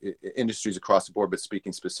general industries across the board, but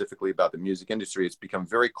speaking specifically about the music industry, it's become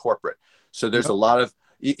very corporate. So there's a lot of,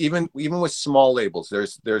 even with small labels,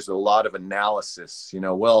 there's a lot of analysis,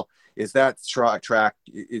 well, is that track,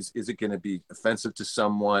 is it going to be offensive to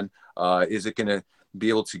someone? Is it going to be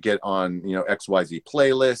able to get on, XYZ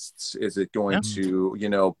playlists? Is it going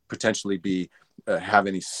to, potentially be, have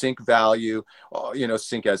any sync value,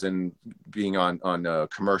 sync as in being on a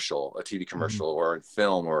commercial, a TV commercial, or in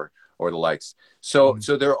film or the likes. So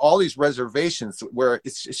there are all these reservations where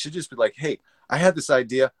it should just be like, hey, I had this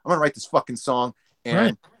idea, I'm gonna write this fucking song,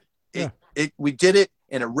 and we did it,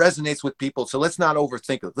 and it resonates with people. So let's not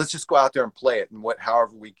overthink it. Let's just go out there and play it, and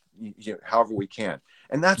however we can.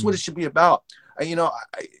 And that's what it should be about.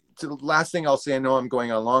 The last thing I'll say, I know I'm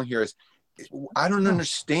going on long here, is I don't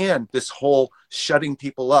understand this whole shutting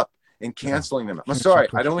people up and canceling them. I'm sorry,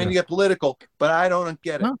 I don't mean to get political, but I don't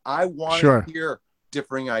get it. I want to hear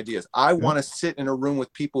differing ideas. I want to sit in a room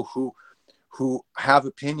with people who have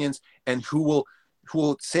opinions and who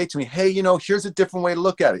will say to me, hey, here's a different way to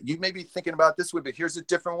look at it. You may be thinking about it this way, but here's a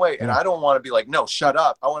different way. And I don't want to be like, no, shut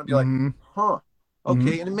up. I want to be like,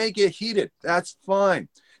 okay. And it may get heated. That's fine.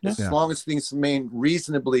 As long as things remain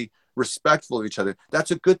reasonably respectful of each other,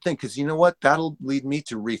 that's a good thing, because you know what, that'll lead me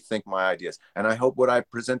to rethink my ideas, and I hope what I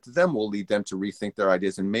present to them will lead them to rethink their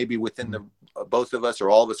ideas, and maybe within the both of us, or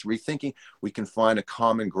all of us rethinking, we can find a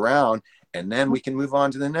common ground, and then we can move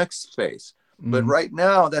on to the next phase. But right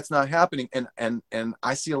now that's not happening, and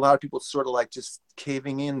I see a lot of people sort of like just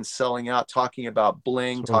caving in, selling out, talking about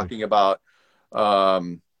bling, talking about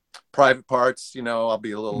private parts, I'll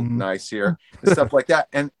be a little nice here and stuff like that.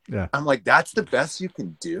 And I'm like, that's the best you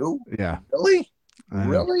can do? Yeah. Really?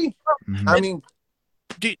 Really? I mean,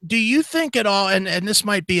 do you think at all, and this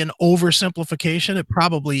might be an oversimplification, it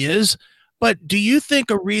probably is, but do you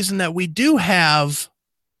think a reason that we do have,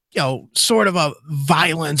 sort of a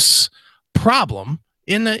violence problem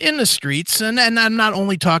in the streets, and I'm not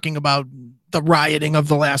only talking about the rioting of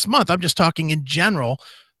the last month, I'm just talking in general,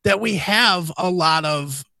 that we have a lot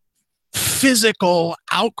of physical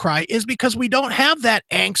outcry, is because we don't have that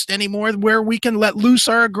angst anymore where we can let loose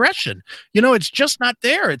our aggression. It's just not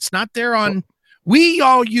there. It's not there on, we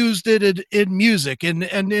all used it in music and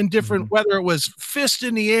in different, whether it was fist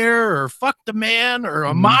in the air or fuck the man or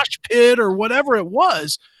a mosh pit or whatever it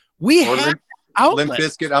was, we had outlet. Limp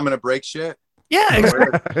Bizkit, I'm going to break shit. Yeah,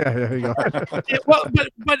 exactly. There you go.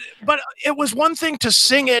 But it was one thing to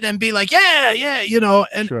sing it and be like, and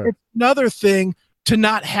it's another thing to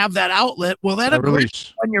not have that outlet. Well, that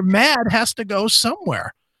aggression when you're mad has to go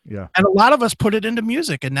somewhere. Yeah. And a lot of us put it into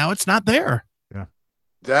music, and now it's not there. Yeah.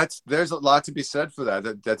 There's a lot to be said for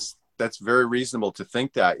that. That's very reasonable to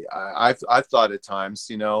think that. I've thought at times,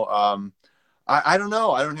 I don't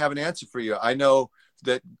know. I don't have an answer for you. I know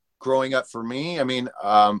that growing up for me,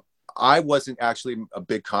 I wasn't actually a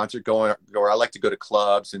big concert goer. I like to go to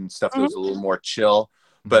clubs and stuff that was a little more chill.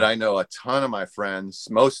 But I know a ton of my friends,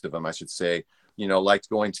 most of them, I should say, liked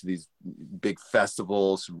going to these big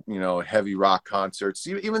festivals, heavy rock concerts,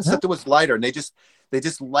 even stuff that was lighter. And they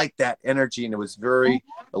just liked that energy, and it was very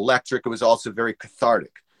electric. It was also very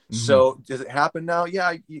cathartic. So does it happen now?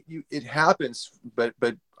 Yeah, it happens, but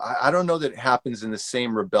I don't know that it happens in the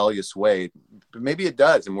same rebellious way. But maybe it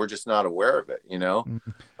does, and we're just not aware of it,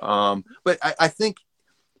 But I think,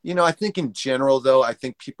 I think in general, though, I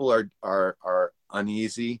think people are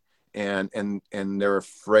uneasy and they're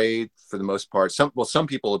afraid for the most part. Some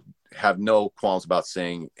people have no qualms about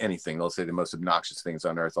saying anything. They'll say the most obnoxious things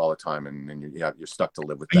on earth all the time, and you're stuck to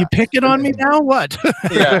live with that. Are you picking on me now? What?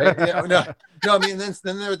 No.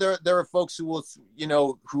 Then there are folks who will,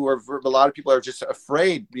 who are, a lot of people are just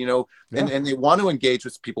afraid, and they want to engage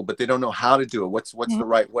with people, but they don't know how to do it. What's the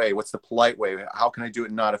right way? What's the polite way? How can I do it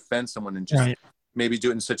and not offend someone, and just maybe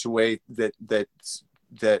do it in such a way that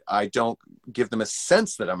I don't give them a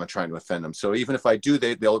sense that I'm trying to offend them. So even if I do,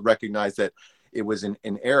 they'll recognize that it was an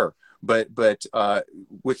error. But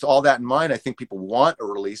with all that in mind, I think people want a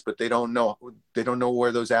release, but they don't know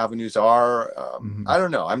where those avenues are. I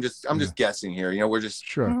don't know. I'm just guessing here. We're just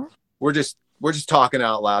talking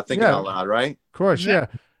out loud, thinking out loud, right? Of course, yeah.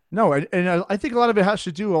 No, and I think a lot of it has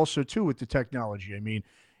to do also too with the technology.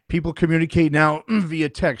 People communicate now via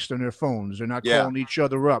text on their phones. They're not calling each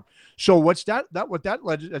other up. So what that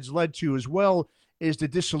has led to as well is the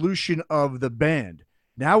dissolution of the band.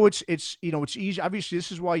 Now it's easy. Obviously,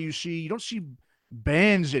 this is why you don't see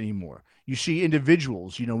bands anymore. You see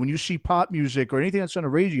individuals. When you see pop music or anything that's on the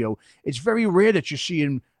radio, it's very rare that you see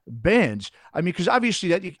in bands. Because obviously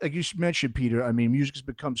that, like you mentioned, Peter, music has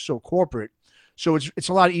become so corporate. So it's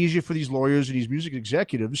a lot easier for these lawyers and these music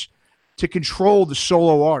executives to control the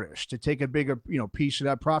solo artist, to take a bigger, piece of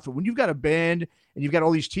that profit. When you've got a band and you've got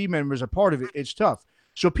all these team members a part of it, it's tough.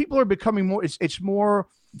 So people are becoming more, it's more,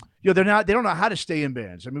 they don't know how to stay in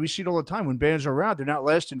bands. I mean, we see it all the time. When bands are around, they're not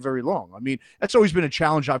lasting very long. I mean, that's always been a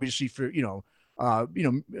challenge, obviously, for,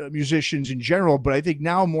 musicians in general, but I think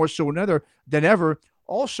now more so than ever,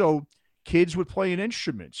 also kids with playing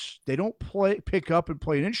instruments. They don't pick up and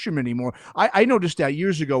play an instrument anymore. I noticed that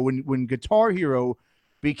years ago when Guitar Hero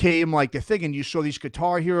became like the thing, and you saw these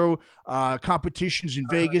Guitar Hero competitions in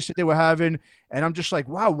Vegas that they were having, and I'm just like,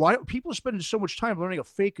 wow, why people are spending so much time learning a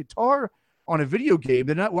fake guitar on a video game?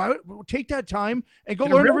 They're not. Why take that time and go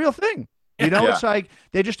learn the real thing? It's like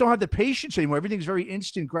they just don't have the patience anymore. Everything's very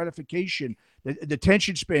instant gratification. The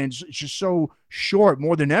attention spans it's just so short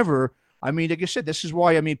more than ever. I mean, like I said, this is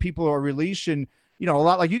why people are releasing. A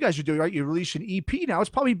lot like you guys are doing, right? You release an EP now. It's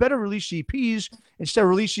probably better to release EPs instead of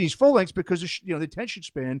releasing these full lengths because the attention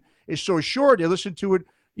span is so short. They listen to it,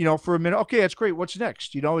 for a minute. Okay, that's great. What's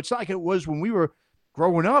next? It's not like it was when we were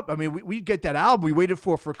growing up. I mean, we'd get that album we waited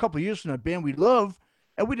for a couple of years from a band we love,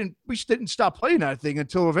 and we didn't stop playing that thing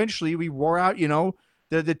until eventually we wore out.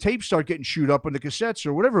 The tapes start getting chewed up on the cassettes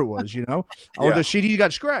or whatever it was. Or the CD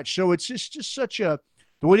got scratched. So it's just such a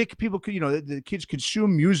the way that people could, the kids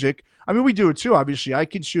consume music. I mean, we do it too. Obviously, I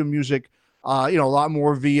consume music, a lot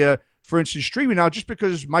more via, for instance, streaming now. Just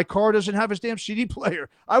because my car doesn't have a damn CD player,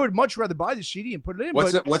 I would much rather buy the CD and put it in.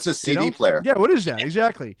 What's a CD player? Yeah, what is that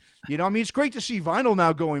exactly? It's great to see vinyl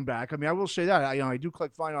now going back. I mean, I will say that I do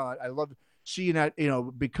collect vinyl. I love seeing that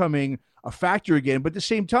becoming a factor again. But at the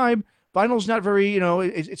same time, vinyl's not very,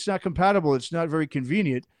 it's not compatible. It's not very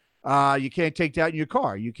convenient. You can't take that in your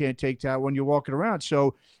car. You can't take that when you're walking around.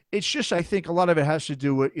 So it's just, I think a lot of it has to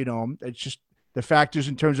do with, it's just the factors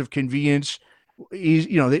in terms of convenience,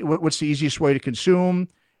 what's the easiest way to consume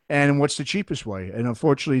and what's the cheapest way. And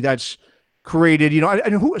unfortunately that's created,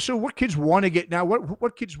 so what kids want to get now,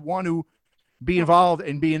 what kids want to be involved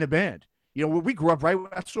and be in a band? We grew up, right?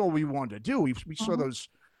 That's all we wanted to do. We saw those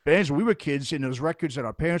bands when we were kids and those records that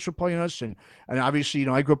our parents were playing us. And obviously,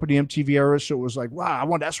 I grew up in the MTV era. So it was like,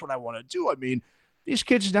 wow, that's what I want to do. I mean, these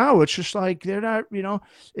kids now, it's just like, they're not,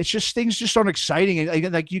 it's just things just aren't exciting.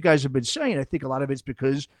 And like you guys have been saying, I think a lot of it's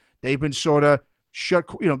because they've been sort of shut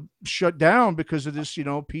down because of this,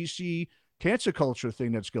 PC cancer culture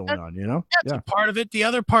thing that's going on, That's a part of it. The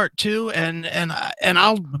other part too, and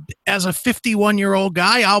I'll, as a 51-year-old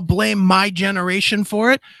guy, I'll blame my generation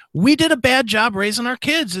for it. We did a bad job raising our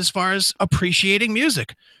kids as far as appreciating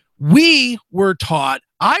music. I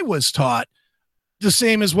was taught the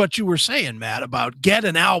same as what you were saying, Matt, about get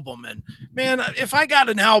an album. And man, if I got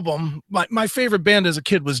an album, my favorite band as a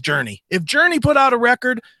kid was Journey. If Journey put out a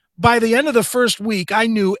record, by the end of the first week, I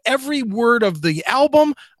knew every word of the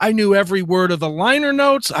album. I knew every word of the liner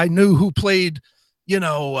notes. I knew who played,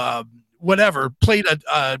 played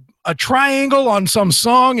a triangle on some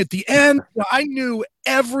song at the end. I knew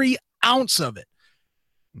every ounce of it.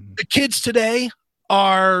 The kids today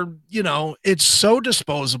are, it's so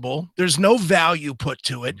disposable. There's no value put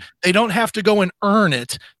to it. They don't have to go and earn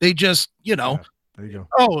it. They just, there you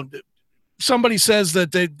go. Somebody says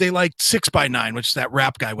that they like 6ix9ine, which is that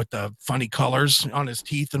rap guy with the funny colors on his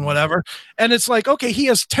teeth and whatever. And it's like, okay, he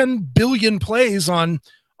has 10 billion plays on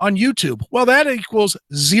YouTube. Well, that equals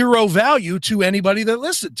zero value to anybody that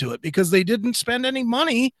listened to it because they didn't spend any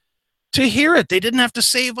money to hear it. They didn't have to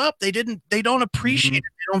save up. They don't appreciate it.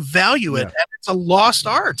 They don't value it. And it's a lost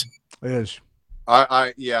art. It is.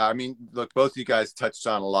 I mean, look, both of you guys touched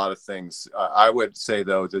on a lot of things. I would say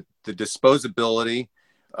though, that the disposability,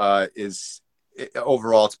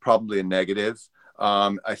 overall it's probably a negative.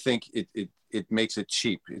 I think it makes it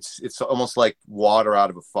cheap. It's almost like water out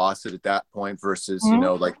of a faucet at that point versus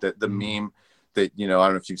like the meme that I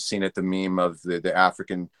don't know if you've seen it, the meme of the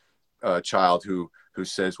African child who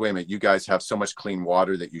says, wait a minute, you guys have so much clean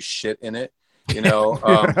water that you shit in it.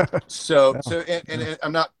 So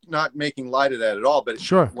I'm not making light of that at all, but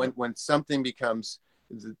sure, when something becomes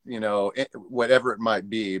whatever it might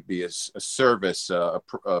be a service, a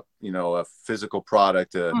physical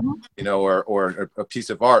product, or a piece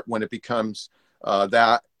of art, when it becomes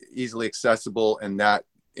that easily accessible and that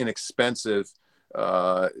inexpensive,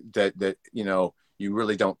 that you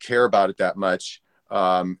really don't care about it that much.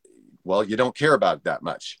 Well, you don't care about it that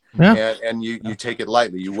much, and you take it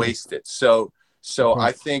lightly, you waste it. So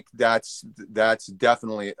I think that's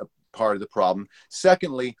definitely a part of the problem.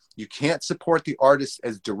 Secondly, you can't support the artist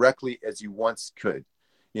as directly as you once could,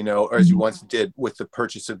 or as you once did with the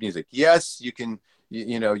purchase of music. Yes, you can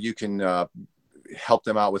help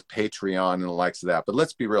them out with Patreon and the likes of that. But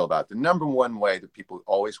let's be real about it. The number one way that people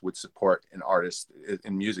always would support an artist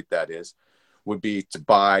in music, that is, would be to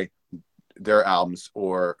buy their albums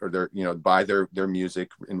or their, buy their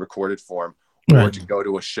music in recorded form, or to go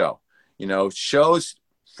to a show. Shows,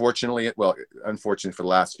 fortunately, well, unfortunately for the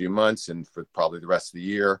last few months and for probably the rest of the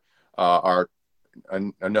year, are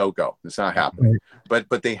a no-go. It's not happening.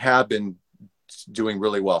 But they have been doing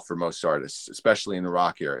really well for most artists, especially in the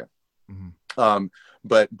rock area.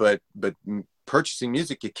 But purchasing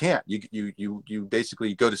music, you can't. You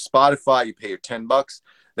basically go to Spotify, you pay your $10.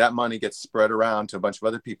 That money gets spread around to a bunch of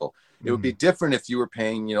other people. It would be different if you were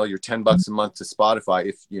paying, your $10 a month to Spotify,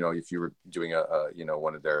 if you were doing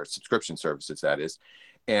one of their subscription services, that is,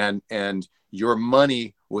 and your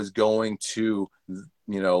money was going to,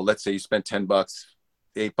 let's say you spent $10,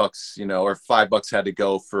 $8, or $5 had to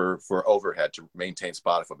go for overhead to maintain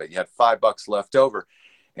Spotify, but you had $5 left over,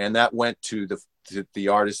 and that went to the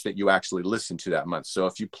artists that you actually listened to that month. So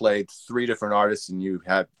if you played 3 different artists and you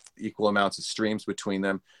had equal amounts of streams between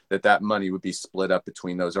them, that money would be split up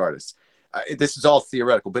between those artists. This is all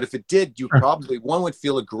theoretical, but if it did, you probably, one would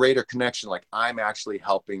feel a greater connection, like I'm actually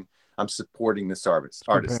helping, I'm supporting this artist.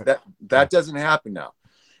 That doesn't happen now.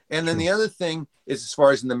 And then the other thing is, as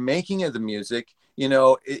far as in the making of the music,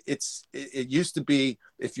 it used to be,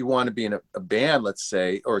 if you want to be in a band, let's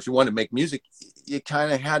say, or if you want to make music, you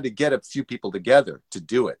kind of had to get a few people together to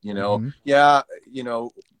do it.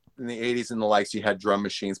 In the 80s and the likes, you had drum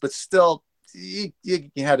machines, but still you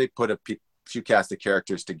had to put a few cast of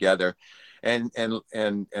characters together, and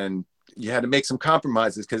you had to make some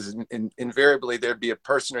compromises, because invariably there'd be a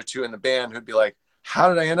person or two in the band who'd be like, how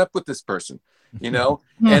did I end up with this person? But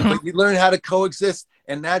you learn how to coexist,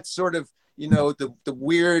 and that's sort of, the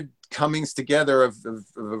weird comings together of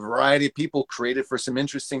a variety of people created for some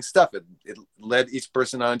interesting stuff. It led each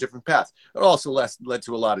person on a different path. It also led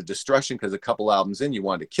to a lot of destruction, because a couple albums in, you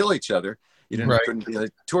wanted to kill each other. You couldn't be on a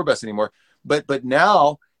tour bus anymore. But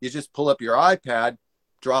now you just pull up your iPad,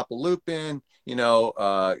 drop a loop in, get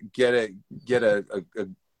a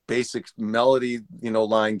basic melody,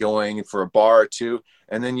 line going for a bar or two,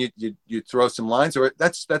 and then you throw some lines over it.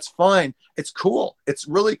 That's fine. It's cool. It's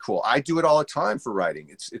really cool. I do it all the time for writing.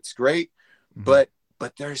 It's great. But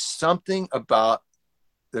there's something about,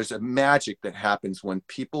 there's a magic that happens when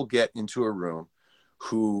people get into a room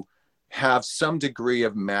who have some degree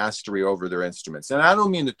of mastery over their instruments. And I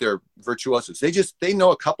don't mean that they're virtuosos. They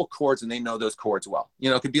know a couple chords, and they know those chords well.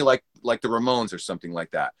 It could be like the Ramones or something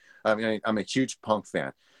like that. I mean, I'm a huge punk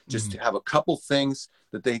fan. Just to have a couple things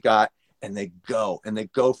that they got, and they go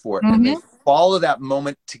for it, and they follow that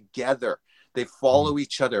moment together. They follow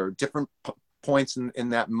each other, different points in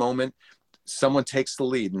that moment. Someone takes the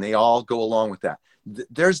lead, and they all go along with that.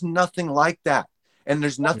 There's nothing like that. And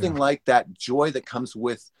there's nothing like that joy that comes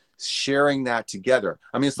with sharing that together.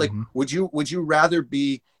 I mean, it's like, would you rather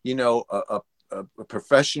be, a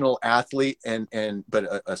professional athlete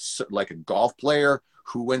but like a golf player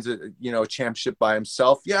who wins a championship by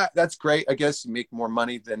himself? Yeah, that's great. I guess you make more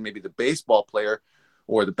money than maybe the baseball player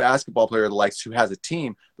or the basketball player likes, who has a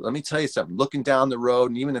team. But let me tell you something, looking down the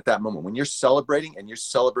road, and even at that moment when you're celebrating, and you're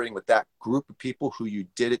celebrating with that group of people who you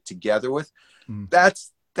did it together with,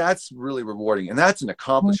 that's really rewarding. And that's an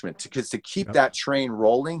accomplishment, because to keep that train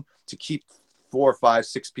rolling, to keep 4, 5,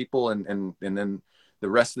 6 people and then the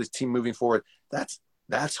rest of the team moving forward, that's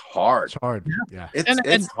hard. It's hard. Yeah.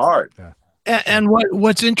 It's hard. Yeah. And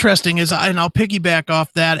what's interesting is, and I'll piggyback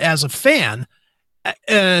off that as a fan,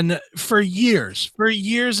 and for years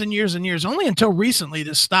and years and years, only until recently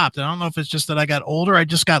this stopped. And I don't know if it's just that I got older, I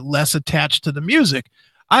just got less attached to the music.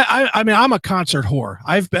 I mean, I'm a concert whore.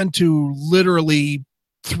 I've been to literally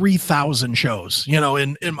 3,000 shows,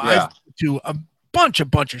 in my to a bunch of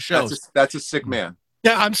shows. That's a sick man.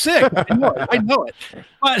 Yeah, I'm sick. I know it.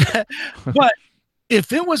 But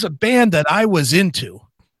if it was a band that I was into,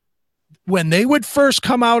 when they would first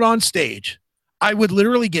come out on stage, I would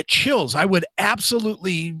literally get chills. I would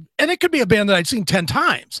absolutely, and it could be a band that I'd seen 10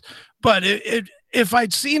 times, but if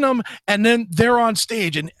I'd seen them and then they're on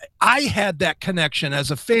stage, and I had that connection as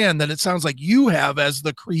a fan that it sounds like you have as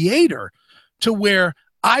the creator, to where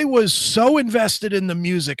I was so invested in the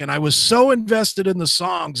music, and I was so invested in the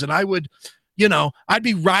songs, and I would, I'd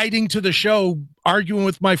be riding to the show arguing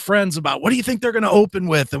with my friends about, what do you think they're going to open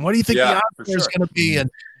with? And what do you think the answer is going to be?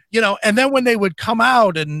 And, and then when they would come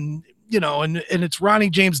out and, and it's Ronnie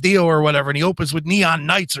James Dio or whatever, and he opens with Neon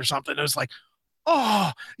Nights or something, it was like,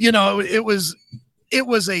 oh, it was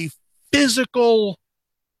a physical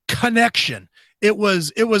connection. It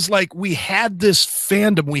was like we had this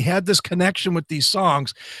fandom, we had this connection with these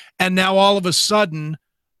songs, and now all of a sudden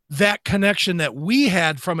that connection that we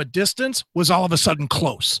had from a distance was all of a sudden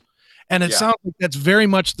close. And it sounds like that's very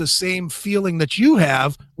much the same feeling that you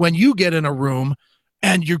have when you get in a room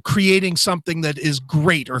and you're creating something that is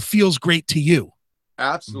great or feels great to you.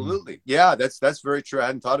 Absolutely. Yeah, that's very true. I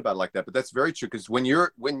hadn't thought about it like that, but that's very true. Because when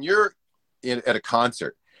you're at a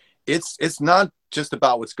concert, it's not just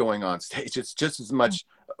about what's going on stage. It's just as much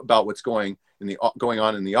about what's going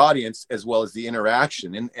on in the audience, as well as the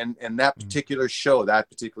interaction and that particular show, that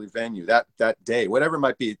particular venue, that day, whatever it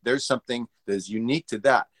might be. There's something that is unique to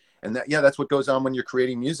that. And that's what goes on when you're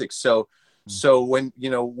creating music. So when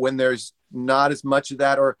there's not as much of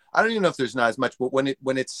that, or I don't even know if there's not as much, but when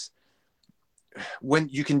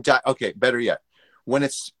you can better yet, when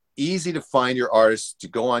it's easy to find your artist, to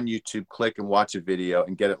go on YouTube, click and watch a video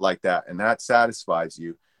and get it like that, and that satisfies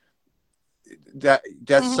you,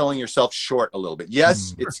 that's selling yourself short a little bit.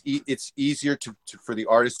 Yes, it's easier for the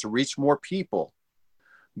artist to reach more people,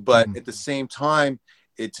 but at the same time,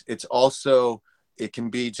 it's also, it can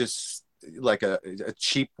be just like a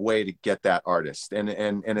cheap way to get that artist, and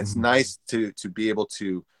it's nice to be able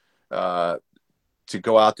to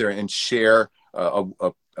go out there and share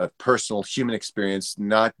a personal human experience,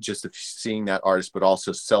 not just of seeing that artist, but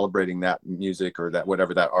also celebrating that music or that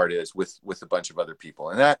whatever that art is with a bunch of other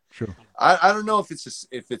people. And that, I don't know if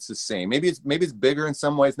it's the same. Maybe it's bigger in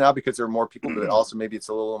some ways now because there are more people, but also maybe it's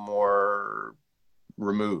a little more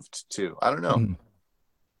removed too. I don't know.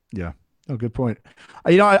 Yeah. Oh, good point.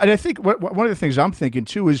 And I think one of the things I'm thinking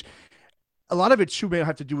too is a lot of it too may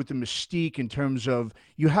have to do with the mystique, in terms of,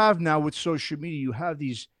 you have now with social media, you have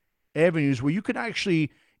these avenues where you can actually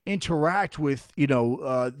interact with,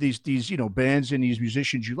 these bands and these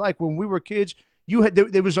musicians you like. When we were kids, they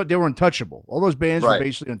were untouchable. All those bands were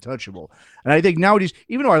basically untouchable. And I think nowadays,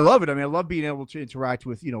 even though I love it, I love being able to interact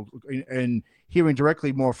with, and hearing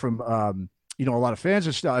directly more from, a lot of fans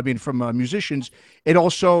and stuff. From musicians, and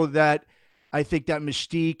also that, I think that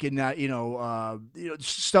mystique and that,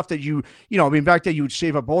 stuff that back then you would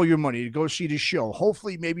save up all your money to go see the show.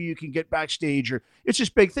 Hopefully maybe you can get backstage, or it's this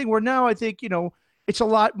big thing, where now I think, it's a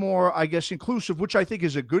lot more, I guess, inclusive, which I think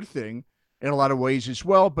is a good thing in a lot of ways as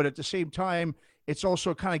well. But at the same time, it's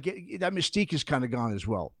also kind of that mystique is kind of gone as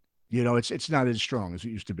well. It's not as strong as it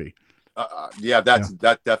used to be.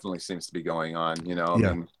 That definitely seems to be going on,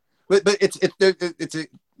 But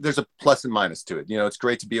there's a plus and minus to it. It's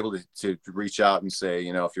great to be able to reach out and say,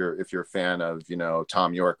 if you're a fan of,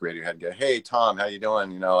 Tom York, Radiohead, and go, hey, Tom, how you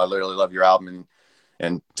doing? I literally love your album.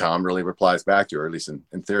 And Tom really replies back to you, or at least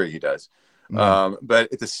in theory he does.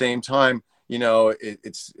 But at the same time,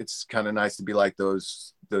 it's kind of nice to be like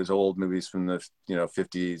those old movies from the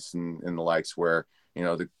 50s and the likes, where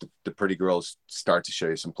the pretty girls start to show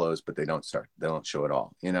you some clothes, but they don't show it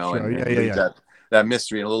all, that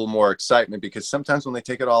mystery and a little more excitement, because sometimes when they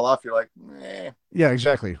take it all off, you're like, eh. Yeah,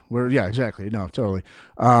 exactly. Exactly. No, totally.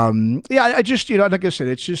 I just, like I said,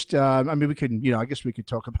 it's just, we can, I guess we could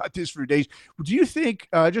talk about this for days. Do you think,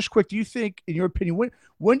 just quick, do you think, in your opinion,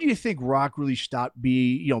 when do you think rock really stopped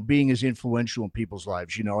being as influential in people's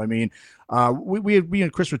lives? We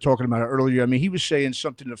and Chris were talking about it earlier. He was saying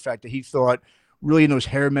something to the fact that he thought, really in those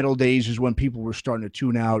hair metal days is when people were starting to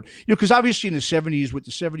tune out, because obviously in the 70s, with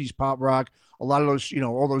the 70s pop rock, a lot of those,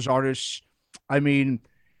 all those artists, you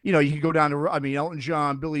could go down to, Elton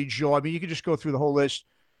John, Billy Joel, you could just go through the whole list.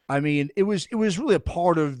 It was really a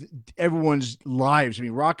part of everyone's lives.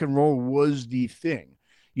 Rock and roll was the thing,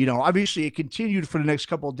 obviously it continued for the next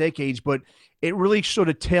couple of decades, but it really sort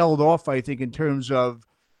of tailed off, I think, in terms of,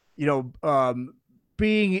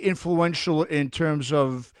 being influential in terms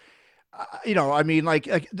of,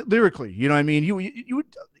 like lyrically, you would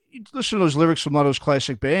listen to those lyrics from a lot of those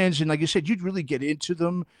classic bands, and like you said, you'd really get into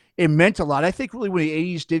them. It meant a lot. I think really when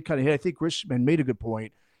the 80s did kind of hit, I think Chris made a good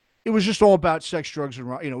point. It was just all about sex, drugs, and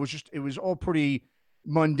rock. It was all pretty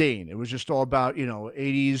mundane. It was just all about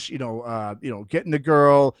 80s, getting the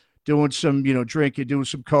girl, doing some drinking, doing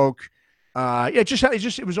some coke.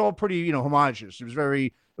 It was all pretty homogenous. It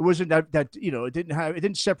wasn't that it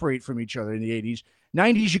didn't separate from each other in the 80s.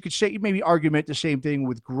 90s, you could say, maybe argument the same thing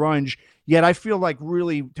with grunge. Yet I feel like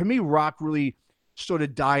really, to me, rock really sort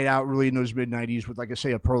of died out really in those mid 90s with, like I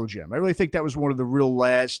say, a Pearl Jam. I really think that was one of the real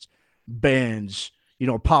last bands,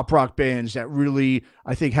 pop rock bands that really,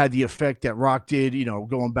 I think, had the effect that rock did,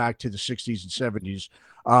 going back to the 60s and 70s.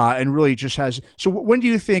 And really just has. So when do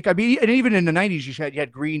you think, and even in the 90s, you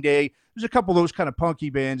had Green Day. There's a couple of those kind of punky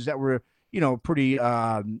bands that were, pretty,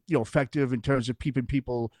 effective in terms of keeping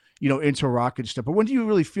people, into rock and stuff. But when do you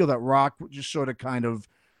really feel that rock just sort of kind of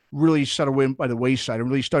really went by the wayside and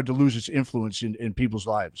really started to lose its influence in people's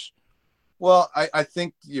lives? Well, I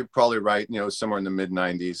think you're probably right. You know, somewhere in the mid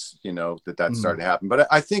 '90s, you know, that started to happen. But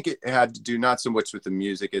I think it had to do not so much with the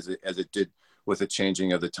music as it did with the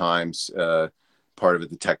changing of the times. Part of it,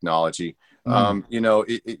 the technology. You know,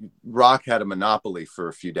 rock had a monopoly for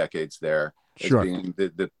a few decades there, as being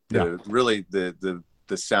really the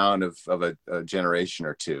sound of a generation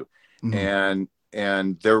or two, and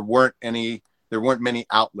there weren't many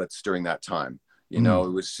outlets during that time. You know,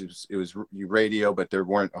 it was radio, but there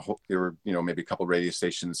were, you know, maybe a couple radio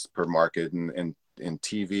stations per market, and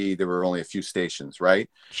TV, there were only a few stations, right?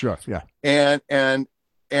 Sure. Yeah. And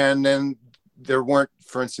then there weren't,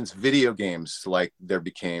 for instance, video games like there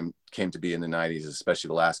came to be in the '90s, especially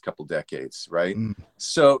the last couple decades, right?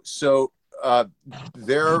 So the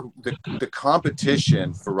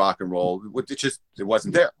competition for rock and roll, it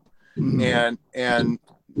wasn't there. And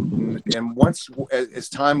once, as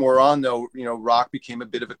time wore on, though, you know, rock became a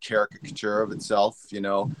bit of a caricature of itself. You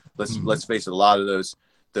know, let's face it, a lot of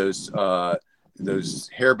those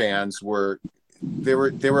hair bands were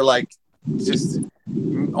like just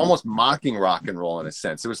almost mocking rock and roll in a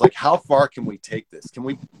sense. It was like, how far can we take this? Can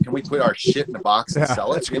we put our shit in a box and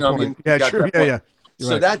sell it? You know what I mean? Yeah, sure. Yeah.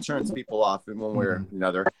 So that turns people off in one way or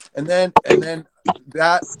another. And then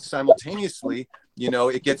that simultaneously, you know,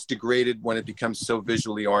 it gets degraded when it becomes so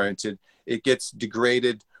visually oriented. It gets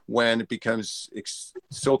degraded when it becomes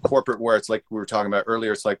so corporate, where it's like we were talking about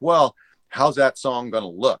earlier. It's like, well, how's that song going to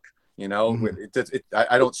look? You know,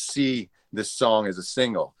 I don't see this song as a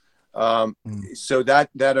single. So that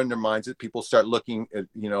undermines it. People start looking at,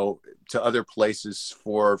 you know, to other places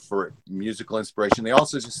for musical inspiration. They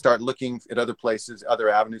also just start looking at other places, other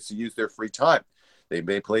avenues to use their free time. They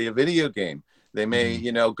may play a video game. They may,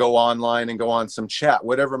 you know, go online and go on some chat,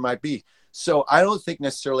 whatever it might be. So I don't think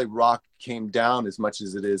necessarily rock came down as much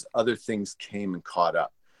as it is other things came and caught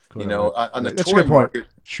up. You know, on the touring market,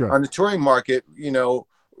 on the touring market, you know,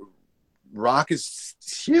 rock is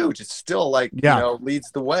huge. It's still like, you know,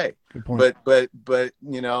 leads the way. But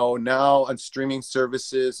you know, now on streaming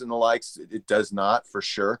services and the likes, it does not, for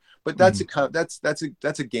sure. But that's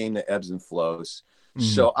that's a game that ebbs and flows.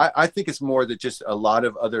 So I think it's more that just a lot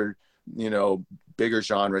of other, you know, bigger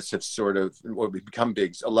genres have sort of, or become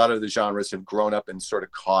big. A lot of the genres have grown up and sort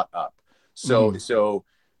of caught up. So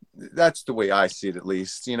that's the way I see it, at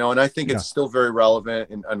least, you know. And I think it's still very relevant,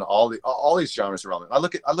 and all these genres are relevant. I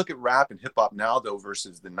look at rap and hip hop now, though,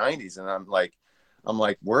 versus the '90s, and I'm like,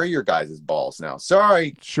 where are your guys' balls now?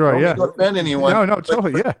 Sorry, don't offend anyone. No,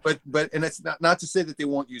 totally, But and it's not to say that they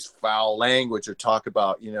won't use foul language or talk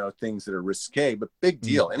about, you know, things that are risque, but big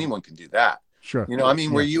deal. Anyone can do that. Sure. You know, I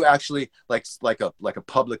mean, where you actually like a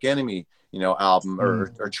Public Enemy, you know, album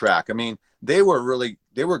or track. I mean, they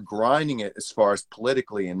were grinding it as far as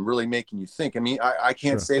politically and really making you think. I mean, I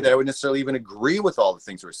can't say that I would necessarily even agree with all the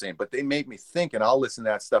things they were saying, but they made me think, and I'll listen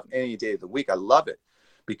to that stuff any day of the week. I love it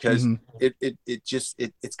because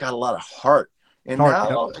it's got a lot of heart. And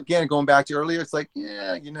now, again, going back to earlier, it's like,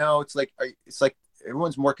 yeah, you know, it's like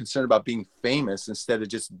everyone's more concerned about being famous instead of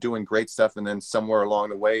just doing great stuff, and then somewhere along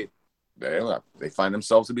the way, they find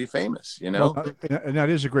themselves to be famous, you know. Well, and that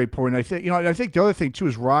is a great point. I think, you know, I think the other thing too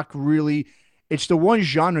is rock really, it's the one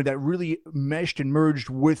genre that really meshed and merged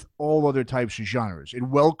with all other types of genres. It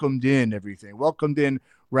welcomed in everything, welcomed in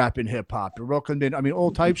rap and hip hop, it welcomed in, I mean,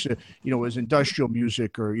 all types of, you know, as industrial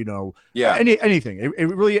music or, you know, anything. It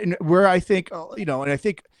really, where I think, you know, and I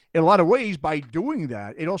think in a lot of ways by doing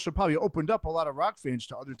that, it also probably opened up a lot of rock fans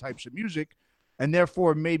to other types of music, and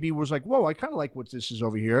therefore maybe was like, whoa, I kind of like what this is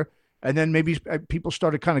over here. And then maybe people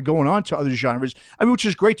started kind of going on to other genres. I mean, which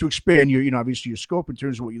is great to expand your, you know, obviously your scope in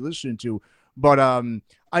terms of what you listen to. But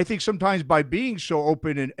I think sometimes by being so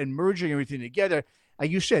open and merging everything together, like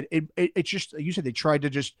you said, it just, you said they tried to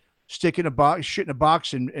just stick in a box, shit in a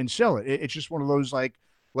box and sell it. It's just one of those, like,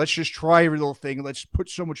 let's just try every little thing. Let's put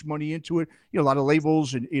so much money into it. You know, a lot of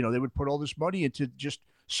labels, and, you know, they would put all this money into just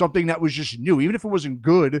something that was just new, even if it wasn't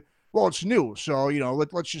good. Well, it's new, so, you know,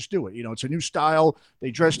 let's just do it. You know, it's a new style. They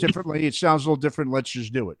dress differently. It sounds a little different. Let's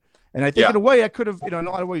just do it. And I think in a way, I could have, you know, in a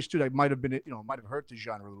lot of ways too, that might have been, you know, might have hurt the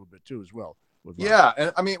genre a little bit too as well. Yeah,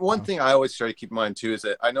 and I mean, one thing I always try to keep in mind too is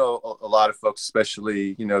that I know a lot of folks,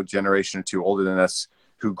 especially, you know, generation or two older than us,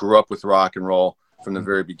 who grew up with rock and roll from the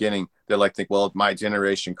very beginning. They like think, well, my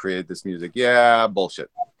generation created this music. Yeah, bullshit.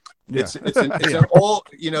 It's an old,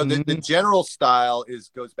 you know, the general style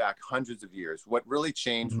goes back hundreds of years. What really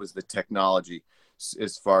changed was the technology,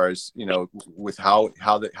 as far as, you know, with how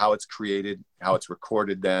it's created, how it's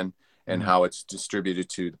recorded then, and how it's distributed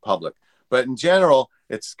to the public. But in general,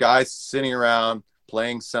 it's guys sitting around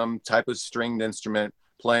playing some type of stringed instrument,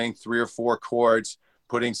 playing 3 or 4 chords,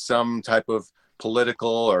 putting some type of political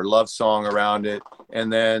or love song around it.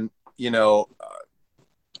 And then,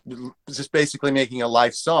 just basically making a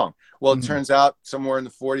life song. Well, it turns out somewhere in the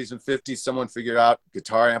 40s and 50s, someone figured out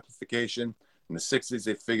guitar amplification. In the 60s,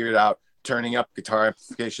 they figured out turning up guitar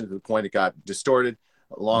amplification to the point it got distorted.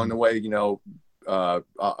 Along the way,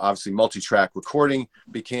 obviously multi-track recording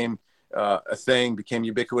became a thing, became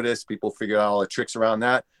ubiquitous. People figured out all the tricks around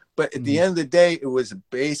that. But at the end of the day, it was a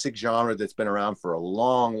basic genre that's been around for a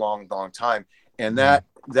long, long, long time. And that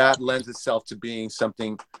lends itself to being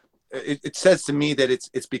something. It says to me that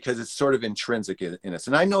it's because it's sort of intrinsic in us.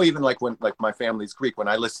 And I know even like my family's Greek, when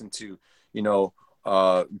I listen to,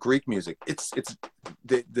 Greek music, it's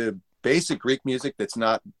the basic Greek music that's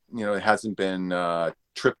not, it hasn't been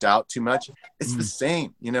tripped out too much. It's the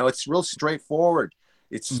same, it's real straightforward.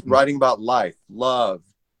 It's writing about life, love,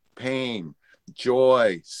 pain,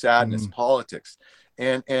 joy, sadness, politics.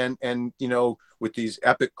 And with these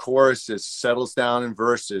epic choruses, settles down in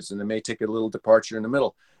verses, and they may take a little departure in the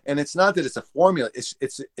middle. And it's not that it's a formula, it's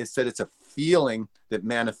that it's a feeling that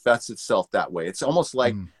manifests itself that way. It's almost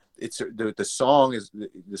like the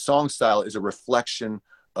song style is a reflection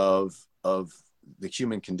of the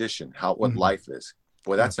human condition, what life is.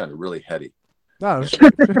 Boy, that sounded really heady. No,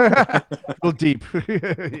 a little deep.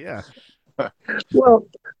 Yeah.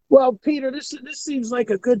 Well, Peter, this seems like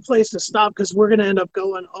a good place to stop because we're going to end up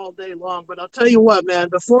going all day long. But I'll tell you what, man,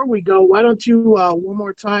 before we go, why don't you one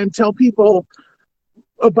more time tell people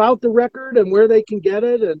about the record and where they can get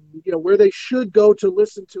it, and where they should go to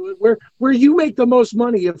listen to it, where you make the most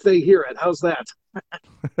money if they hear it. How's that?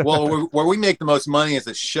 Well, where we make the most money is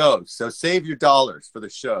at shows, so save your dollars for the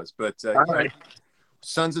shows. But all right.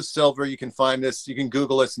 Sons of Silver, you can find us, you can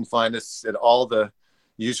Google us and find us at all the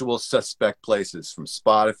usual suspect places, from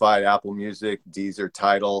Spotify, Apple Music, Deezer,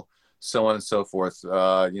 Tidal, so on and so forth.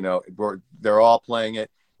 They're all playing it.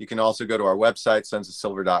 You can also go to our website,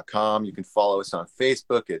 sonsofsilver.com. You can follow us on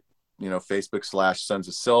Facebook at, Facebook/Sons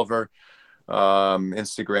of Silver,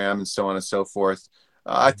 Instagram, and so on and so forth.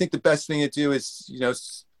 I think the best thing to do is,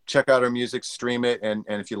 check out our music, stream it. And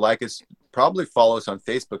if you like us, probably follow us on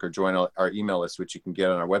Facebook or join our email list, which you can get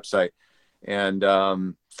on our website. And,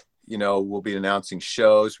 we'll be announcing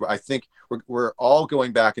shows. I think we're all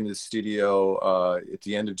going back into the studio at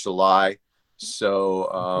the end of July.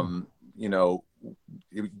 So,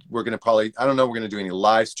 we're going to probably, I don't know, we're going to do any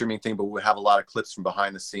live streaming thing, but we'll have a lot of clips from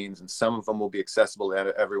behind the scenes, and some of them will be accessible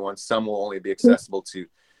to everyone. Some will only be accessible to,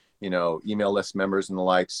 email list members and the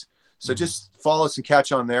likes. So just follow us and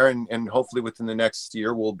catch on there. And hopefully within the next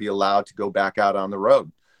year, we'll be allowed to go back out on the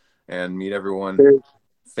road and meet everyone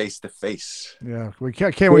face to face. Yeah. We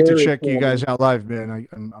can't wait to check you guys out live, man.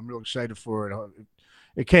 I'm real excited for it.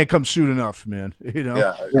 It can't come soon enough, man.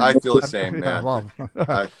 Yeah, I feel the same, man.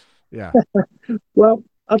 Yeah. Well,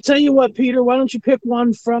 I'll tell you what, Peter, why don't you pick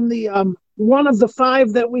one from the one of the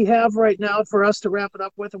 5 that we have right now for us to wrap it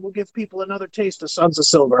up with, and we'll give people another taste of Sons of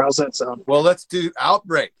Silver. How's that sound? Well, let's do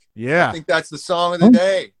Outbreak. Yeah. I think that's the song of the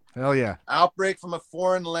day. Hell yeah. Outbreak from a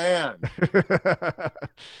foreign land. The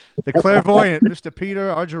clairvoyant, Mr. Peter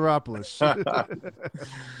Argyropoulos.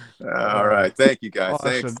 All right. Thank you, guys. Awesome.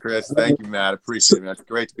 Thanks, Chris. Thank you, Matt. Appreciate it. It's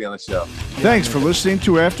great to be on the show. Thanks for listening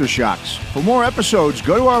to Aftershocks. For more episodes,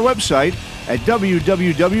 go to our website at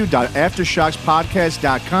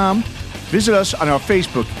www.aftershockspodcast.com. Visit us on our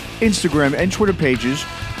Facebook, Instagram, and Twitter pages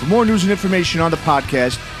for more news and information on the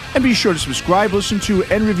podcast. And be sure to subscribe, listen to,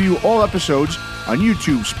 and review all episodes on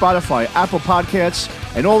YouTube, Spotify, Apple Podcasts,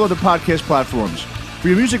 and all other podcast platforms. For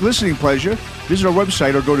your music listening pleasure, visit our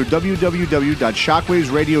website or go to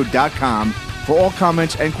www.shockwavesradio.com. For all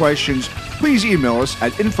comments and questions, please email us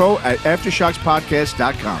at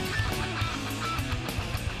info@aftershockspodcast.com.